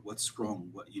crying for? What's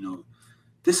wrong?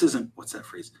 This isn't, what's that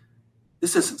phrase?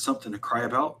 This isn't something to cry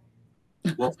about.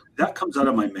 Well, that comes out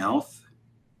of my mouth.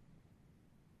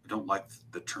 I don't like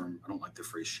the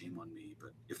phrase shame on me,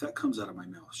 but if that comes out of my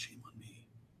mouth, shame on me.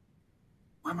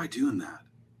 Why am I doing that?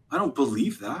 I don't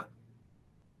believe that.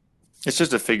 It's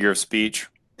just a figure of speech.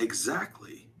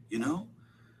 Exactly.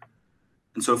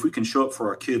 And so if we can show up for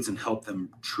our kids and help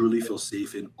them truly feel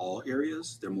safe in all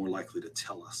areas, they're more likely to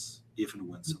tell us if and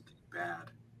when something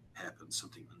bad happens,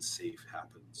 something unsafe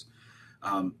happens.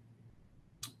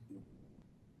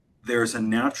 There's a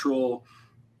natural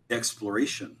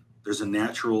exploration. There's a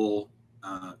natural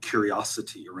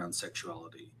curiosity around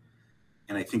sexuality.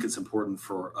 And I think it's important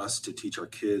for us to teach our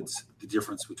kids the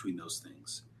difference between those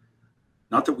things.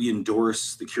 Not that we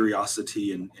endorse the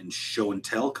curiosity and show and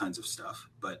tell kinds of stuff,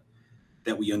 but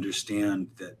that we understand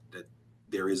that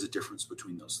there is a difference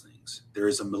between those things. There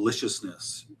is a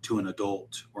maliciousness to an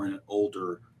adult or an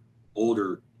older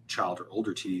child or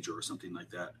older teenager or something like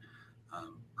that,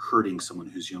 hurting someone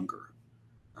who's younger.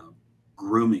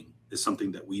 Grooming is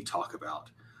something that we talk about.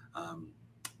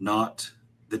 Not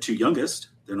the two youngest,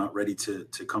 they're not ready to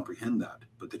comprehend that,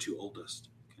 but the two oldest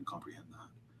can comprehend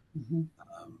that. Mm-hmm.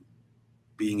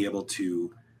 Being able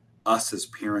to, us as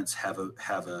parents have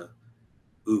a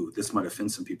this might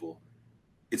offend some people.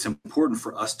 It's important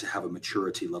for us to have a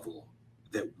maturity level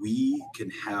that we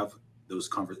can have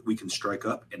we can strike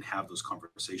up and have those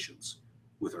conversations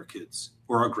with our kids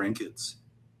or our grandkids,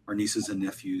 our nieces and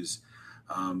nephews,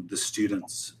 the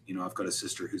students. I've got a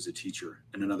sister who's a teacher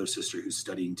and another sister who's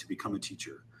studying to become a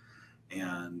teacher.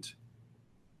 And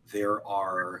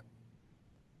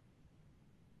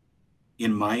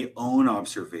in my own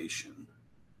observation,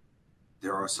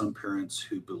 there are some parents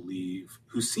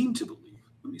who seem to believe,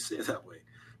 let me say it that way,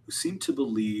 who seem to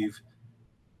believe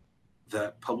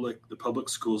that the public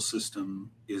school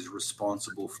system is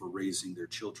responsible for raising their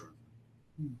children.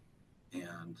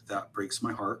 And that breaks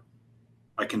my heart.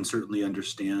 I can certainly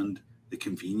understand the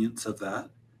convenience of that,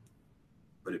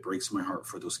 but it breaks my heart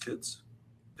for those kids.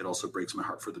 It also breaks my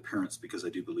heart for the parents, because I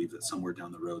do believe that somewhere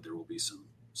down the road there will be some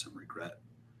regret.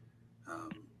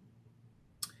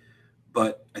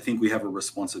 But I think we have a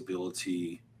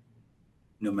responsibility,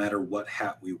 no matter what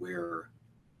hat we wear,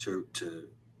 to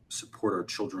support our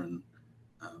children.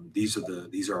 These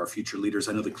are our future leaders.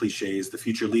 I know the cliches, the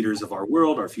future leaders of our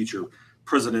world, our future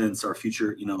presidents, our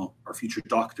future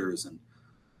doctors, and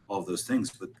all of those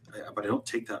things. But I don't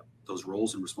take that those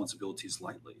roles and responsibilities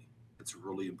lightly. It's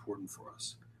really important for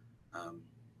us,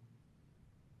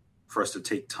 for us to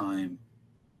take time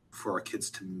for our kids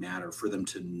to matter, for them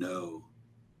to know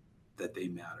that they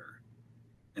matter.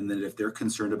 And that if they're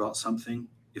concerned about something,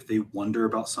 if they wonder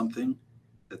about something,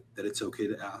 that it's okay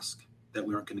to ask, that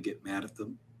we aren't going to get mad at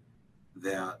them,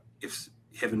 that if,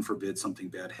 heaven forbid, something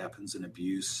bad happens, an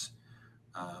abuse,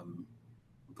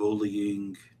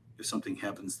 bullying, if something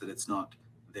happens, that it's not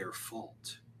their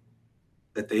fault,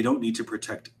 that they don't need to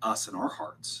protect us and our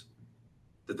hearts,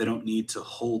 that they don't need to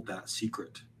hold that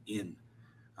secret in.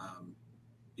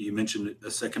 You mentioned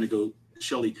a second ago,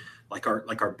 Shelley, like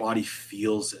our body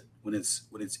feels it when it's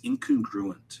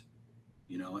incongruent,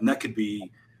 and that could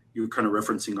be, you're kind of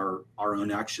referencing our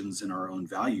own actions and our own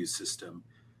value system,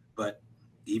 but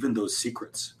even those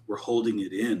secrets, we're holding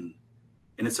it in,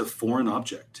 and it's a foreign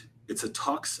object, it's a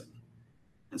toxin,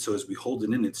 and so as we hold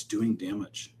it in, it's doing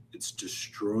damage, it's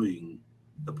destroying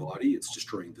the body, it's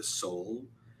destroying the soul,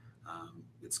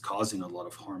 it's causing a lot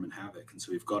of harm and havoc, and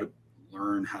so we've got to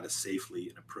learn how to safely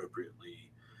and appropriately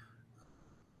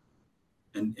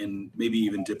and maybe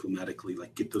even diplomatically,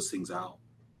 like, get those things out.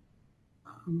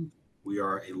 There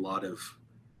are a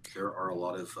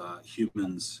lot of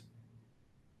humans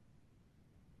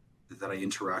that I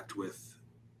interact with.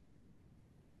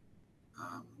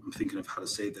 I'm thinking of how to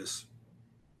say this,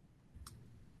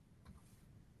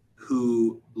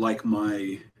 who like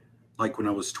when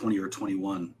I was 20 or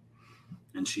 21,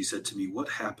 and she said to me, "What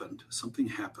happened? Something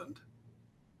happened.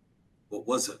 What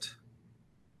was it?"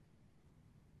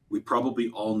 We probably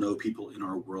all know people in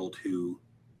our world who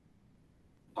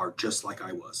are just like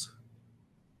I was,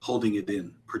 holding it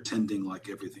in, pretending like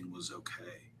everything was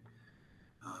okay.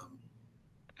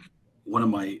 One of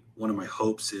my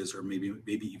hopes is, or maybe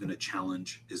even a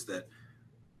challenge, is that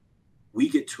we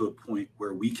get to a point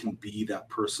where we can be that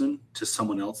person to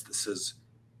someone else that says,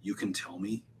 "You can tell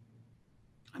me,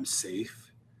 I'm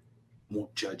safe,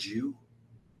 won't judge you,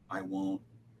 I won't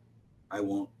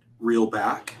reel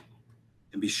back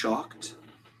and be shocked,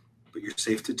 but you're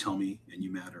safe to tell me and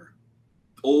you matter."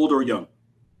 Old or young,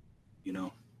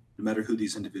 no matter who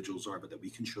these individuals are, but that we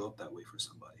can show up that way for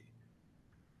somebody.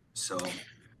 So.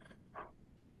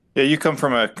 Yeah, you come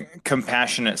from a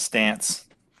compassionate stance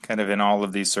kind of in all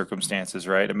of these circumstances,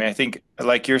 right? I mean, I think,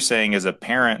 like you're saying, as a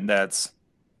parent, that's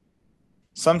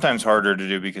sometimes harder to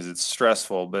do because it's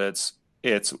stressful, but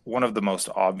it's one of the most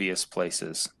obvious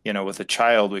places. With a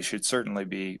child, we should certainly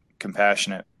be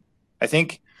compassionate. I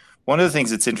think one of the things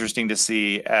that's interesting to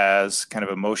see as kind of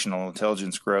emotional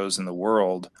intelligence grows in the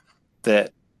world,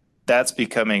 that's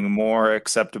becoming more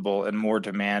acceptable and more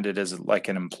demanded as like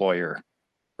an employer,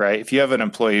 right? If you have an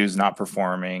employee who's not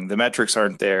performing, the metrics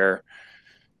aren't there,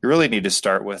 you really need to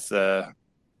start with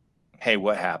hey,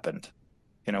 what happened?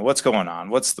 What's going on?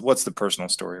 What's the personal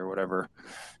story or whatever?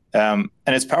 And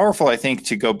it's powerful, I think,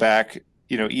 to go back,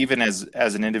 even as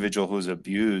an individual who's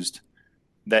abused,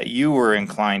 that you were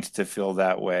inclined to feel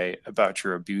that way about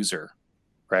your abuser,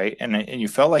 right? And you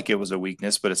felt like it was a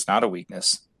weakness, but it's not a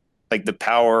weakness. Like the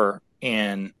power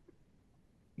in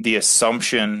the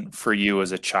assumption for you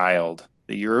as a child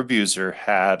that your abuser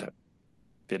had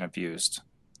been abused,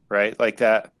 right? Like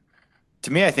that.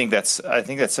 To me, I think that's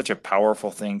such a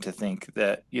powerful thing to think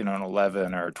that, an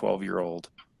 11 or 12-year-old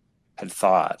had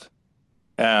thought.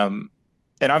 And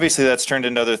obviously that's turned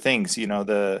into other things,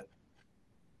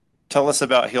 tell us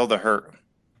about Heal the Hurt.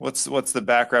 What's the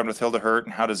background with Heal the Hurt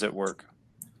and how does it work?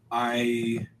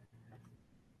 I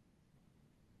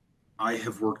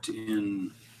have worked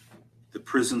in the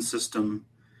prison system.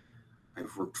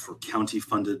 I've worked for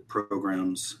county-funded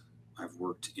programs. I've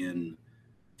worked in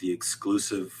the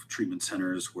exclusive treatment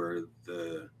centers where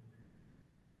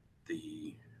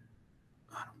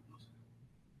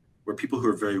where people who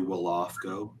are very well off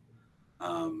go.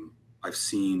 I've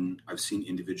seen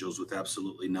individuals with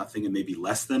absolutely nothing and maybe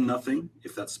less than nothing,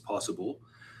 if that's possible,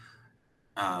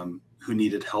 who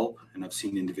needed help, and I've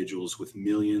seen individuals with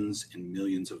millions and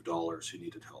millions of dollars who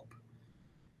needed help.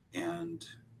 And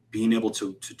being able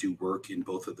to do work in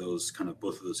both of those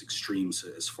extremes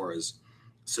as far as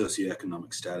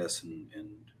socioeconomic status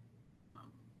and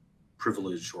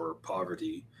privilege or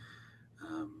poverty,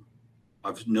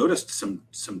 I've noticed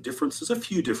some differences, a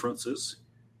few differences,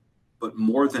 but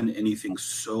more than anything,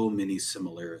 so many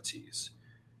similarities.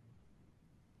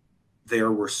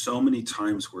 There were so many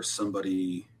times where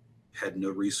somebody had no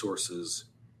resources,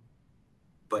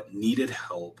 but needed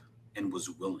help and was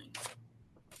willing.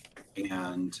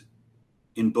 And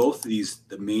in both these,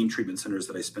 the main treatment centers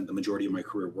that I spent the majority of my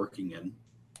career working in,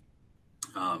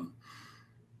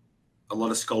 a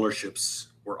lot of scholarships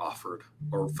were offered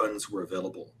or funds were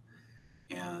available.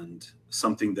 And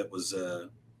something that was a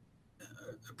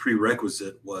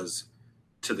prerequisite was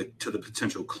to the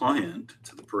potential client,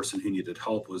 to the person who needed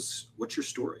help, was, what's your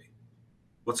story?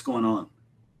 What's going on?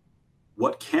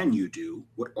 What can you do?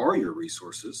 What are your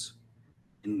resources?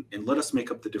 And let us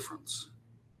make up the difference.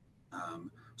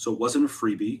 So it wasn't a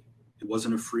freebie. It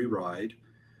wasn't a free ride.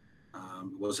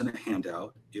 It wasn't a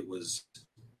handout. It was,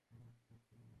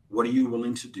 what are you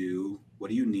willing to do? What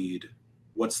do you need?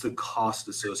 What's the cost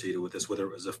associated with this, whether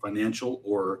it was a financial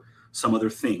or some other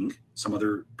thing, some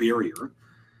other barrier,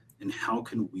 and how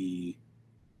can we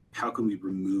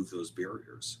remove those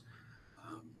barriers?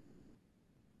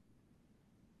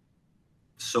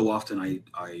 So often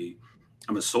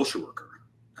I'm a social worker.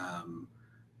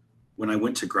 When I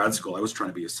went to grad school, I was trying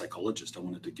to be a psychologist. I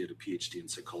wanted to get a PhD in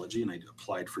psychology, and I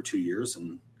applied for 2 years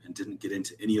and didn't get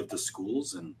into any of the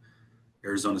schools. And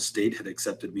Arizona State had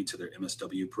accepted me to their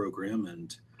MSW program,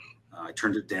 and I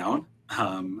turned it down.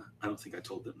 I don't think I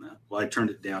told them that. Well, I turned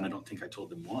it down. I don't think I told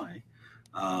them why.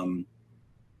 And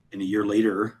a year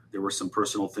later, there were some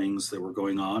personal things that were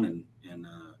going on, and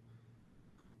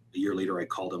a year later, I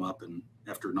called them up, and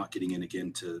after not getting in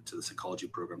again to the psychology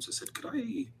programs, I said, could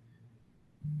I,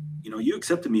 you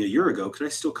accepted me a year ago, could I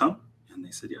still come? And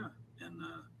they said, yeah. And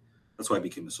that's why I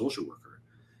became a social worker.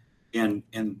 And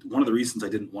one of the reasons I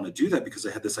didn't want to do that, because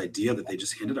I had this idea that they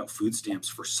just handed out food stamps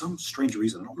for some strange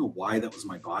reason. I don't know why that was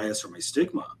my bias or my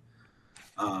stigma.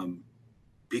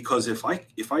 Because if I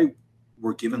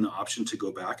were given the option to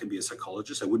go back and be a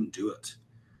psychologist, I wouldn't do it.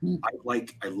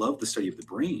 I love the study of the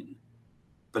brain,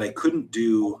 but I couldn't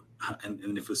do,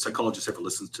 and if a psychologist ever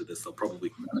listens to this, they'll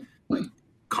probably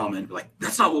comment like,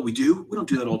 that's not what we do. We don't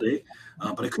do that all day.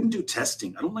 But I couldn't do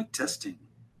testing. I don't like testing.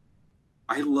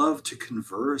 I love to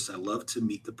converse. I love to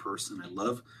meet the person.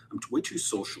 I'm way too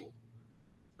social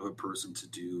of a person to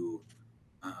do,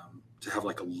 to have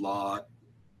like a lot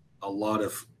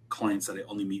of clients that I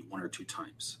only meet 1 or 2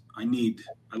 times. I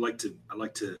like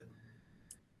to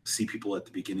see people at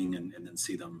the beginning and then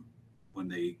see them when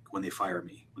they fire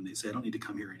me, when they say, I don't need to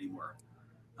come here anymore.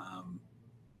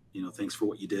 Thanks for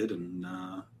what you did. And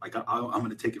I'm going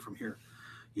to take it from here.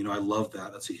 I love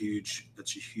that. That's a huge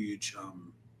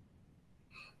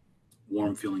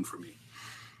warm feeling for me.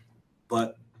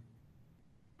 But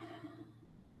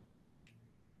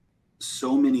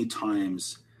so many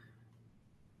times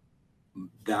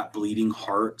that bleeding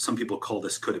heart, some people call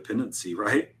this codependency,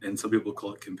 right? And some people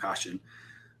call it compassion.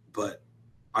 But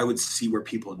I would see where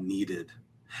people needed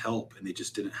help and they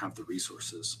just didn't have the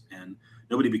resources. And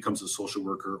nobody becomes a social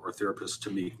worker or therapist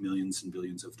to make millions and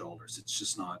billions of dollars. It's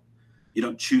just not, you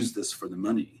don't choose this for the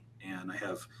money. And I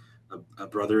have a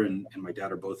brother and my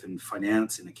dad are both in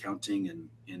finance and accounting and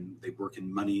they work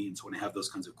in money. And so when I have those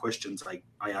kinds of questions, I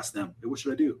ask them, hey, what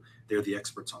should I do? They're the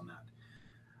experts on that.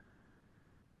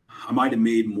 I might have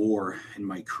made more in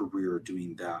my career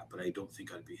doing that, but I don't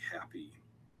think I'd be happy.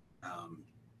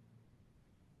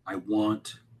 I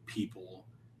want people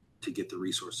to get the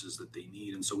resources that they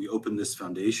need. And so we opened this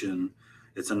foundation.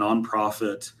 It's a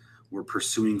nonprofit. We're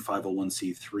pursuing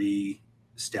 501c3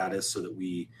 status so that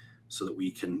we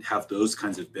can have those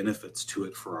kinds of benefits to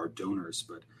it for our donors.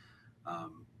 But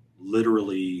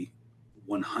literally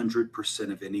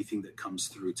 100% of anything that comes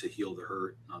through to Heal the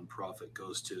Hurt nonprofit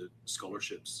goes to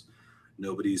scholarships.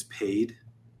 Nobody's paid.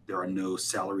 There are no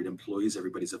salaried employees.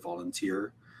 Everybody's a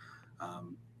volunteer.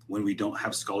 When we don't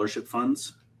have scholarship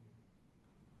funds,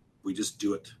 we just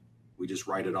do it. We just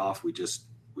write it off. We just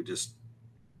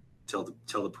tell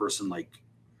the person, like,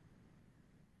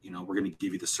 we're going to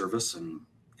give you the service and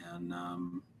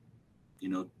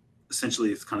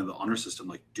essentially it's kind of the honor system,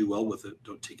 like, do well with it.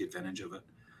 Don't take advantage of it.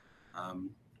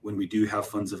 When we do have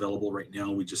funds available right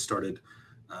now, we just started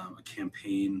a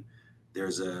campaign.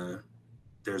 There's a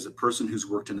person who's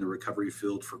worked in the recovery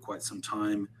field for quite some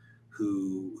time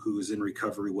who was in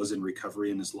recovery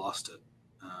and has lost it,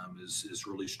 is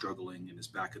really struggling and is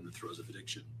back in the throes of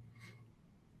addiction.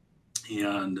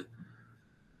 And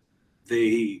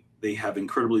they have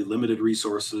incredibly limited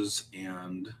resources,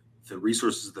 and the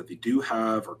resources that they do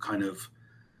have are kind of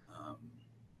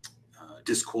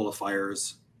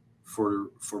disqualifiers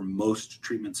for most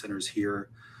treatment centers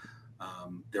here.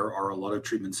 There are a lot of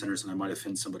treatment centers, and I might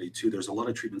offend somebody too. There's a lot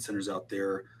of treatment centers out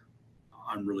there.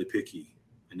 I'm really picky.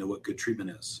 I know what good treatment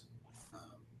is.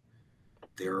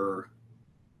 There's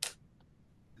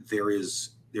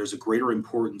a greater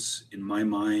importance in my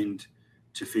mind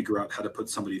to figure out how to put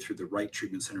somebody through the right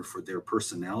treatment center for their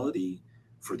personality,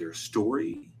 for their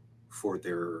story, for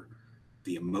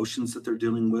the emotions that they're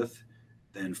dealing with,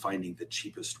 than finding the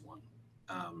cheapest one.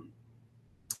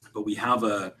 But we have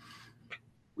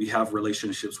We have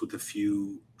relationships with a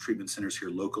few treatment centers here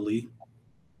locally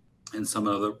and some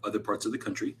other parts of the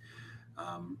country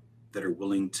that are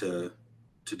willing to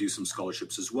do some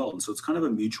scholarships as well. And so it's kind of a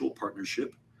mutual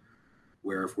partnership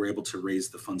where if we're able to raise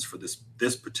the funds for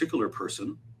this particular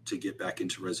person to get back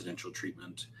into residential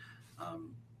treatment,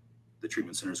 the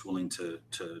treatment center is willing to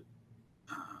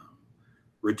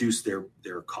reduce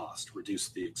their cost, reduce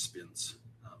the expense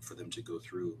for them to go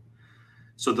through.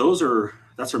 So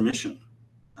that's our mission.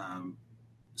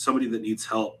 Somebody that needs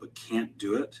help but can't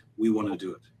do it, we want to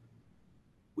do it.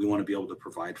 We want to be able to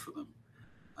provide for them.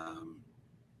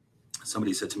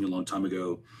 Somebody said to me a long time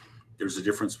ago, there's a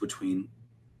difference between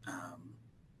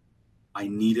I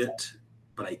need it,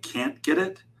 but I can't get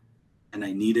it, and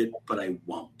I need it, but I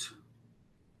won't.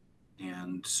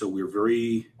 And so we're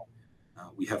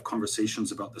we have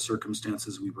conversations about the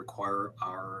circumstances. We require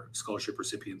our scholarship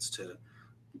recipients to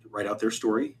write out their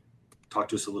story, talk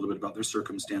to us a little bit about their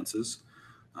circumstances,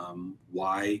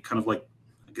 why, kind of like,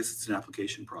 I guess it's an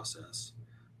application process,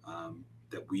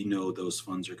 that we know those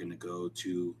funds are going to go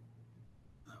to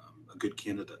a good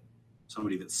candidate,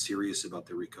 somebody that's serious about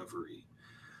their recovery.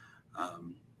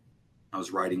 I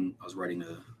was writing a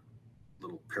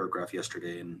little paragraph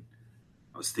yesterday, and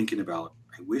I was thinking about,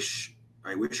 I wish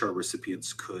our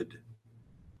recipients I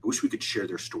wish we could share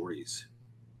their stories,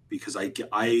 because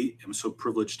I am so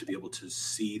privileged to be able to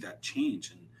see that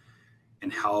change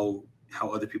and how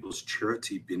other people's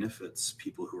charity benefits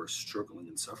people who are struggling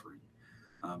and suffering.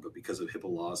 But because of HIPAA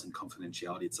laws and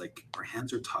confidentiality, it's like our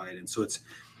hands are tied. And so it's,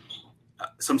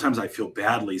 sometimes I feel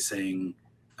badly saying,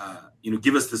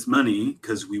 give us this money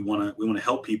because we want to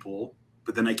help people,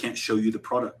 but then I can't show you the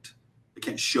product. I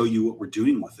can't show you what we're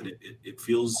doing with it.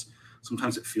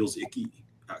 Sometimes it feels icky,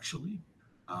 actually.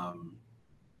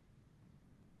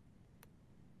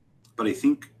 But I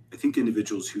think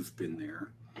individuals who've been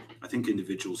there, I think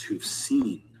individuals who've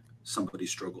seen somebody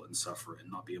struggle and suffer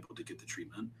and not be able to get the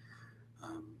treatment,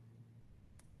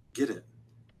 get it.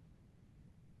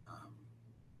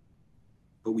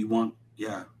 But we want,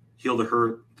 heal the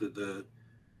hurt. The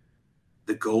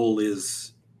goal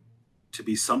is to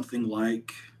be something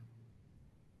like,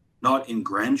 not in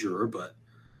grandeur, but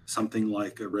something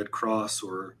like a Red Cross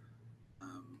or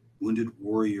Wounded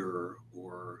Warrior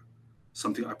or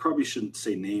something. I probably shouldn't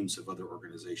say names of other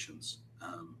organizations,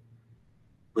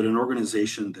 but an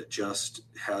organization that just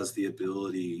has the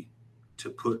ability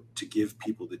to give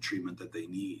people the treatment that they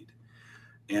need.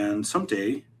 And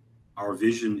someday, our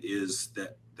vision is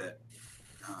that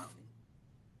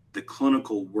the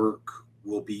clinical work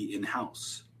will be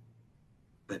in-house,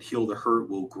 that Heal the Hurt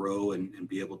will grow and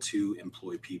be able to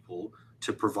employ people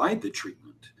to provide the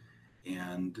treatment.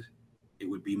 And it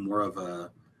would be more of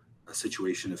a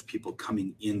situation of people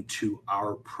coming into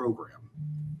our program,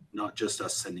 not just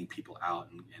us sending people out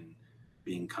and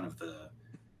being kind of the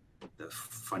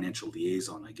financial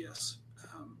liaison, I guess,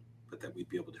 but that we'd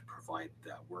be able to provide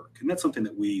that work. And that's something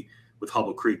that we, with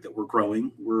Hobble Creek, that we're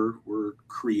growing, we're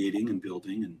creating and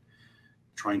building and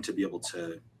trying to be able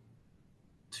to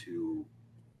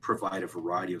provide a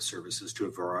variety of services to a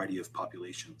variety of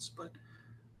populations. But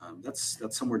that's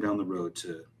somewhere down the road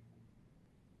to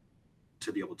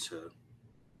be able to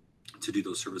do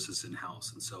those services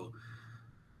in-house. And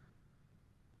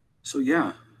so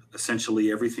yeah,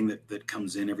 essentially everything that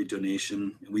comes in, every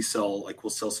donation, and we'll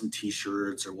sell some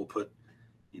t-shirts, or we'll put,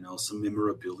 some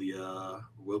memorabilia.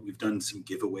 We've done some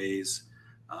giveaways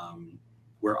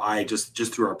where I just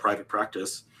through our private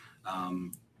practice,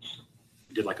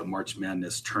 did like a March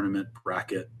Madness tournament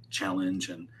bracket challenge.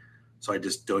 And so I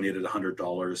just donated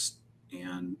 $100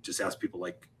 and just asked people,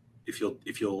 like, if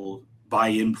you'll buy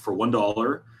in for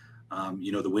 $1,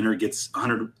 the winner gets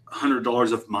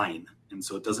 $100 of mine. And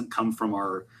so it doesn't come from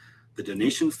the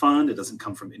donation fund. It doesn't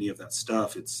come from any of that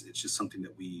stuff. It's just something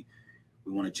that we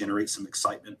want to generate some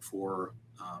excitement for.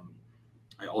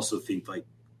 I also think, like,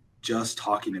 just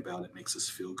talking about it makes us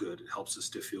feel good. It helps us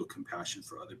to feel compassion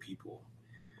for other people.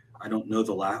 I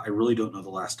really don't know the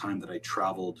last time that I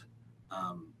traveled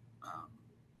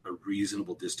a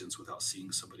reasonable distance without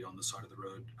seeing somebody on the side of the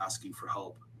road asking for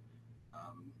help.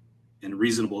 And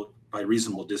by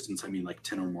reasonable distance, I mean like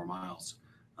 10 or more miles.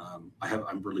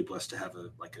 I'm really blessed to have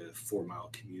a 4-mile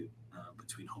commute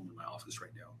between home and my office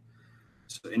right now.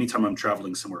 So anytime I'm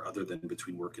traveling somewhere other than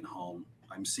between work and home,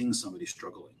 I'm seeing somebody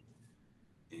struggling.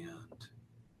 And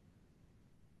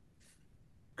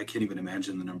I can't even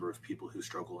imagine the number of people who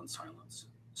struggle in silence.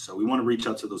 So we want to reach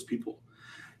out to those people.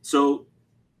 So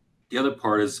the other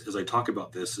part is, as I talk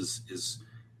about this, is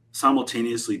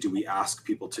simultaneously, do we ask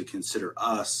people to consider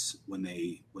us when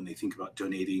they think about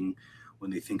donating, when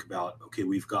they think about, okay,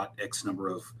 we've got X number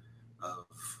of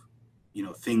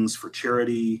things for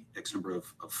charity, X number of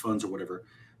funds or whatever,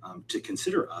 to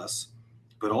consider us,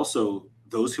 but also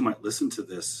those who might listen to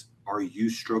this. Are you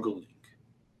struggling?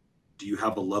 Do you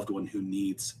have a loved one who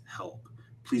needs help?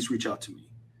 Please reach out to me.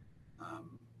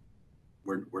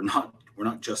 We're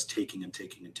not just taking and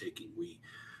taking and taking.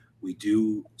 We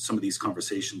do some of these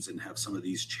conversations and have some of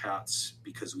these chats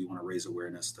because we want to raise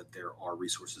awareness that there are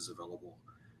resources available.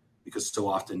 Because so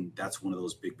often that's one of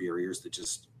those big barriers that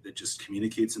just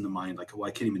communicates in the mind, like, oh,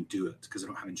 I can't even do it because I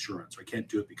don't have insurance, or I can't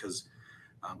do it because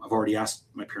I've already asked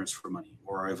my parents for money,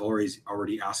 or I've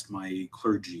already asked my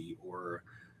clergy, or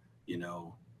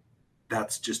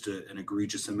that's just an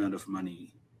egregious amount of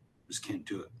money. Just can't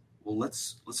do it. Well,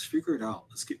 let's figure it out.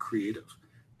 Let's get creative.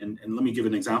 And let me give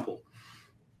an example.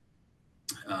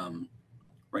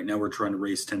 Right now we're trying to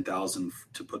raise $10,000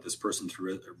 to put this person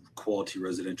through a quality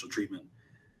residential treatment.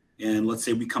 And let's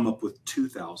say we come up with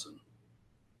 $2,000.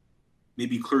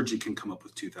 Maybe clergy can come up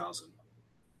with $2,000.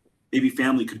 Maybe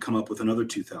family could come up with another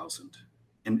 $2,000.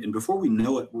 And before we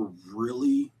know it, we're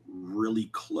really, really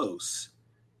close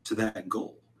to that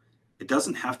goal. It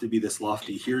doesn't have to be this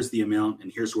lofty, here's the amount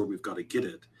and here's where we've got to get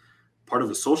it. Part of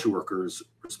a social worker's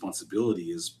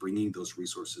responsibility is bringing those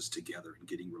resources together and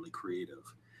getting really creative.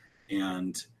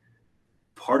 And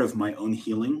part of my own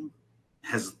healing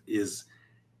has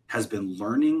been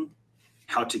learning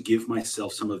how to give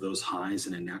myself some of those highs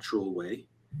in a natural way.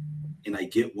 And I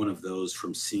get one of those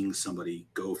from seeing somebody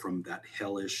go from that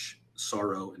hellish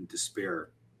sorrow and despair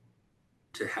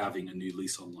to having a new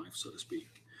lease on life, so to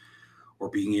speak, or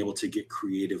being able to get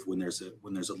creative when there's a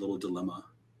little dilemma,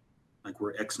 like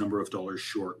we're X number of dollars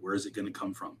short. Where is it going to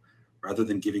come from? Rather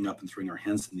than giving up and throwing our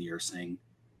hands in the air saying,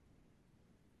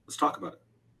 let's talk about it.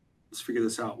 Let's figure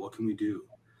this out. What can we do?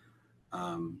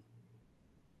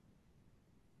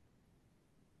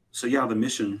 So yeah, the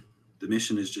mission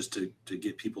is just to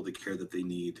get people the care that they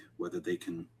need, whether they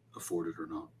can afford it or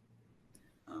not.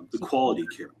 The quality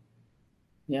care.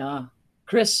 Yeah.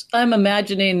 Chris, I'm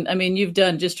imagining, you've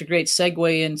done just a great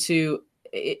segue into,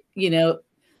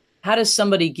 how does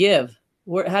somebody give?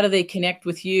 How do they connect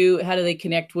with you? How do they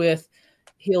connect with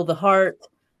Heal the Heart?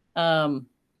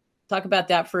 Talk about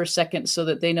that for a second so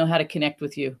that they know how to connect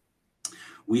with you.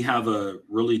 We have a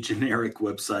really generic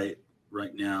website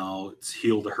right now. It's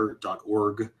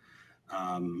healthehurt.org.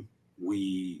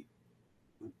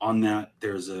 On that,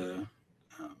 there's a,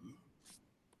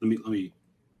 let me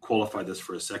qualify this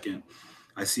for a second.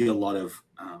 I see a lot of,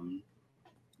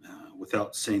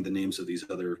 without saying the names of these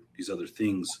other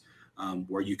things,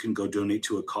 where you can go donate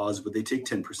to a cause, but they take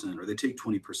 10% or they take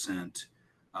 20%.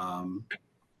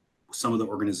 Some of the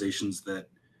organizations that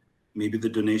maybe the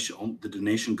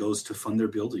donation goes to fund their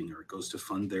building, or it goes to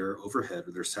fund their overhead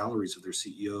or their salaries of their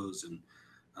CEOs. And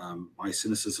my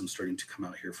cynicism starting to come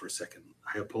out here for a second.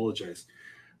 I apologize.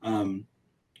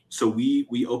 So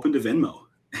we opened a Venmo,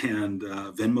 and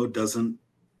Venmo doesn't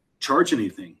charge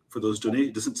anything for those donations.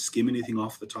 It doesn't skim anything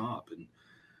off the top. And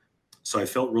so I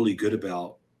felt really good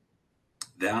about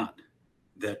that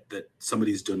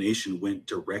somebody's donation went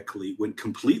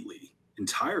completely,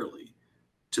 entirely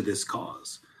to this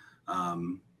cause.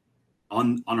 On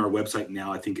our website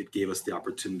now, I think it gave us the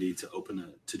opportunity to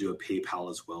do a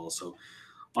PayPal as well. So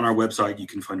on our website, you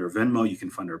can find our Venmo, you can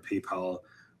find our PayPal.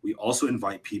 We also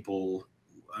invite people.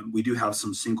 We do have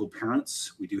some single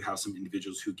parents. We do have some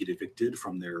individuals who get evicted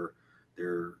from their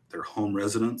home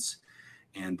residence,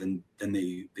 and then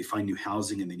they find new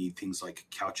housing and they need things like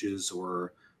couches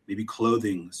or maybe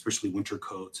clothing, especially winter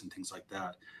coats and things like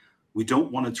that. We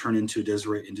don't want to turn into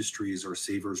Deseret Industries or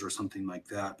Savers or something like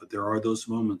that, but there are those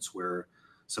moments where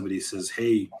somebody says,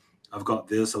 "Hey, I've got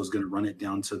this. I was going to run it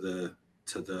down to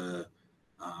the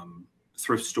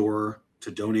thrift store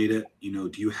to donate it.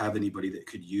 Do you have anybody that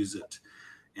could use it?"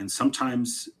 And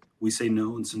sometimes we say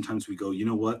no, and sometimes we go, you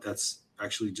know what? That's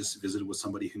actually just visited with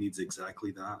somebody who needs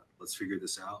exactly that. Let's figure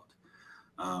this out.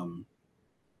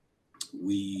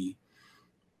 We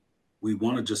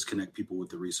want to just connect people with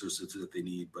the resources that they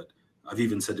need, but I've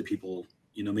even said to people,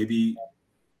 maybe,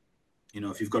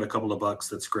 if you've got a couple of bucks,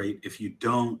 that's great. If you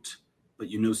don't, but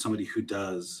somebody who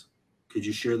does, could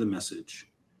you share the message?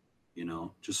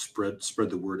 Just spread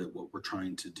the word at what we're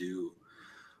trying to do.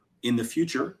 In the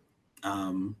future,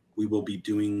 we will be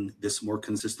doing this more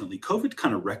consistently. COVID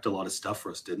kind of wrecked a lot of stuff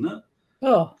for us, didn't it?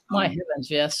 Oh, my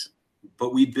heavens, yes.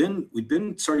 But we've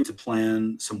been starting to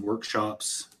plan some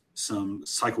workshops, some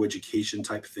psychoeducation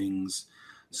type things,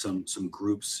 some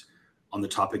groups on the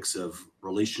topics of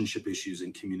relationship issues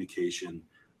and communication,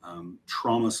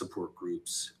 trauma support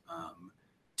groups,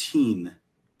 teen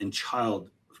and child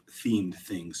themed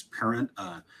things,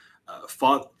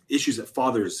 issues that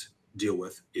fathers deal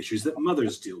with, issues that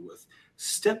mothers deal with,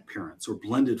 step parents or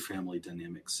blended family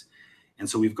dynamics. And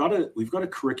so we've got a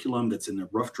curriculum that's in a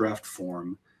rough draft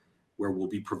form where we'll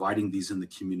be providing these in the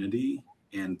community,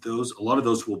 and a lot of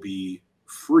those will be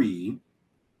free,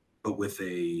 but with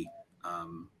a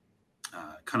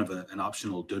kind of an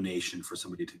optional donation for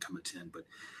somebody to come attend. But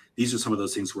these are some of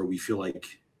those things where we feel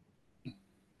like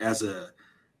as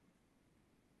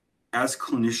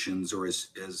clinicians or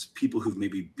as people who've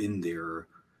maybe been there,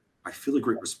 I feel a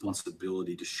great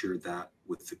responsibility to share that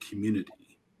with the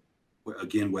community.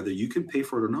 Again, whether you can pay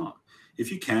for it or not.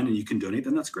 If you can and you can donate,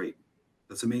 then that's great.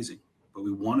 That's amazing. But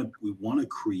we want to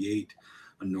create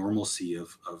a normalcy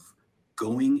of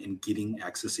going and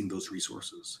accessing those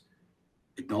resources.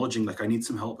 Acknowledging, like, I need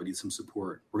some help, I need some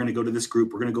support. We're going to go to this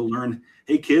group. We're going to go learn.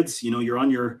 Hey, kids, you're on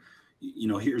your,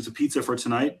 here's a pizza for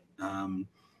tonight. Mom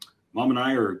and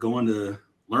I are going to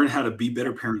learn how to be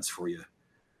better parents for you.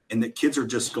 And the kids are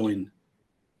just going,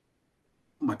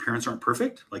 my parents aren't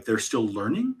perfect. Like, they're still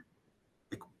learning.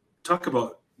 Like, talk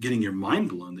about getting your mind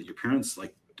blown that your parents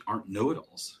aren't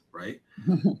know-it-alls, right?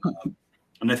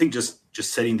 And I think just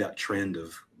setting that trend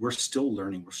of we're still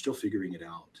learning, we're still figuring it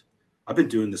out. I've been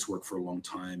doing this work for a long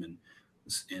time,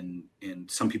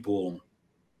 and some people,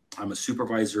 I'm a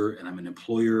supervisor and I'm an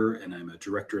employer and I'm a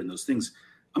director and those things.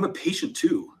 I'm a patient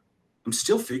too. I'm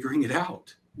still figuring it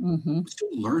out. Mm-hmm. I'm still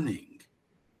learning.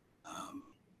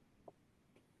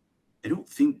 I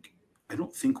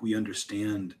don't think we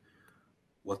understand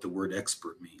what the word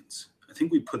expert means. I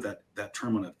think we put that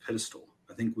term on a pedestal.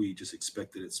 I think we just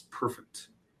expect that it's perfect,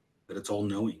 that it's all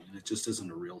knowing, and it just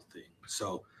isn't a real thing.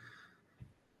 So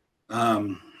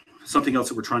something else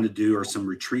that we're trying to do are some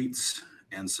retreats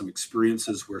and some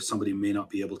experiences where somebody may not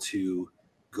be able to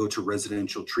go to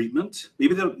residential treatment.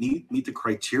 Maybe they don't meet the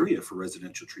criteria for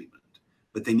residential treatment,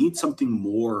 but they need something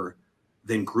more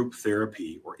than group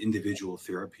therapy or individual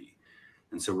therapy.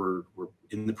 And so we're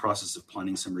in the process of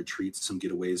planning some retreats, some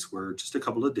getaways where just a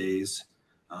couple of days,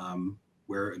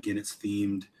 where again, it's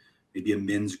themed, maybe a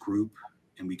men's group,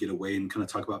 and we get away and kind of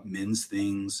talk about men's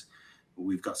things.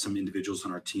 We've got some individuals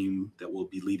on our team that will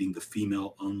be leading the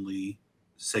female only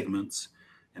segments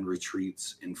and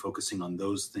retreats and focusing on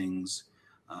those things.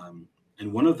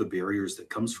 And one of the barriers that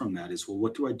comes from that is, well,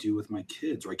 what do I do with my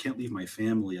kids? Or I can't leave my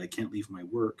family. I can't leave my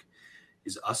work.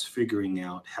 Is us figuring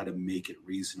out how to make it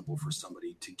reasonable for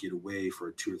somebody to get away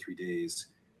for 2 or 3 days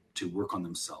to work on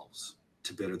themselves,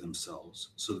 to better themselves,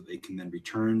 so that they can then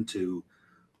return to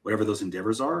whatever those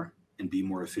endeavors are and be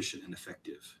more efficient and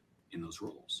effective in those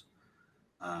roles.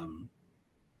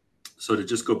 So to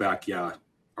just go back, our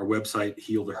website,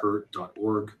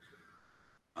 healthehurt.org.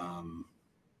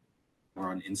 We're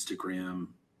on Instagram.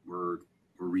 We're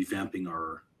revamping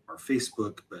our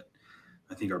Facebook, but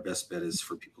I think our best bet is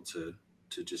for people to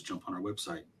just jump on our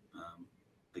website.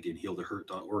 Again,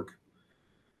 healthehurt.org.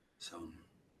 So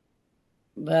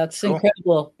that's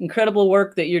cool. Incredible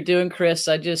work that you're doing, Chris.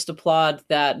 I just applaud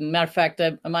that. And matter of fact,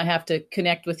 I might have to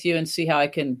connect with you and see how I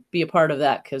can be a part of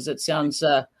that, because it sounds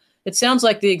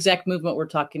like the exact movement we're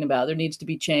talking about. There needs to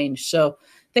be change. So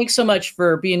thanks so much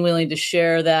for being willing to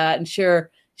share that and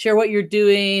share what you're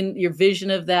doing, your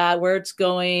vision of that, where it's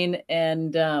going,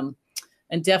 and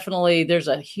definitely there's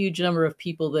a huge number of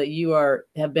people that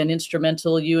have been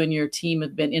instrumental. You and your team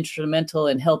have been instrumental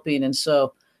in helping, and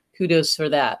so kudos for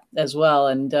that as well.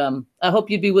 And I hope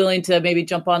you'd be willing to maybe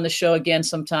jump on the show again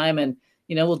sometime, and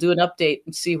we'll do an update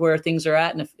and see where things are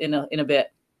at in a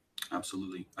bit.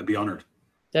 Absolutely, I'd be honored.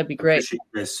 That'd be great. I appreciate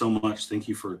you guys so much. Thank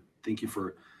you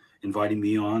for inviting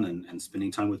me on and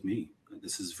spending time with me.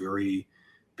 This is very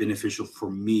beneficial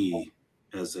for me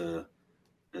as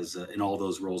in all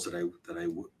those roles that I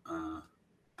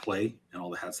play and all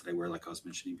the hats that I wear, like I was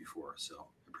mentioning before. So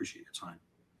I appreciate your time.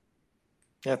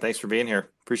 Yeah, thanks for being here.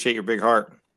 Appreciate your big heart.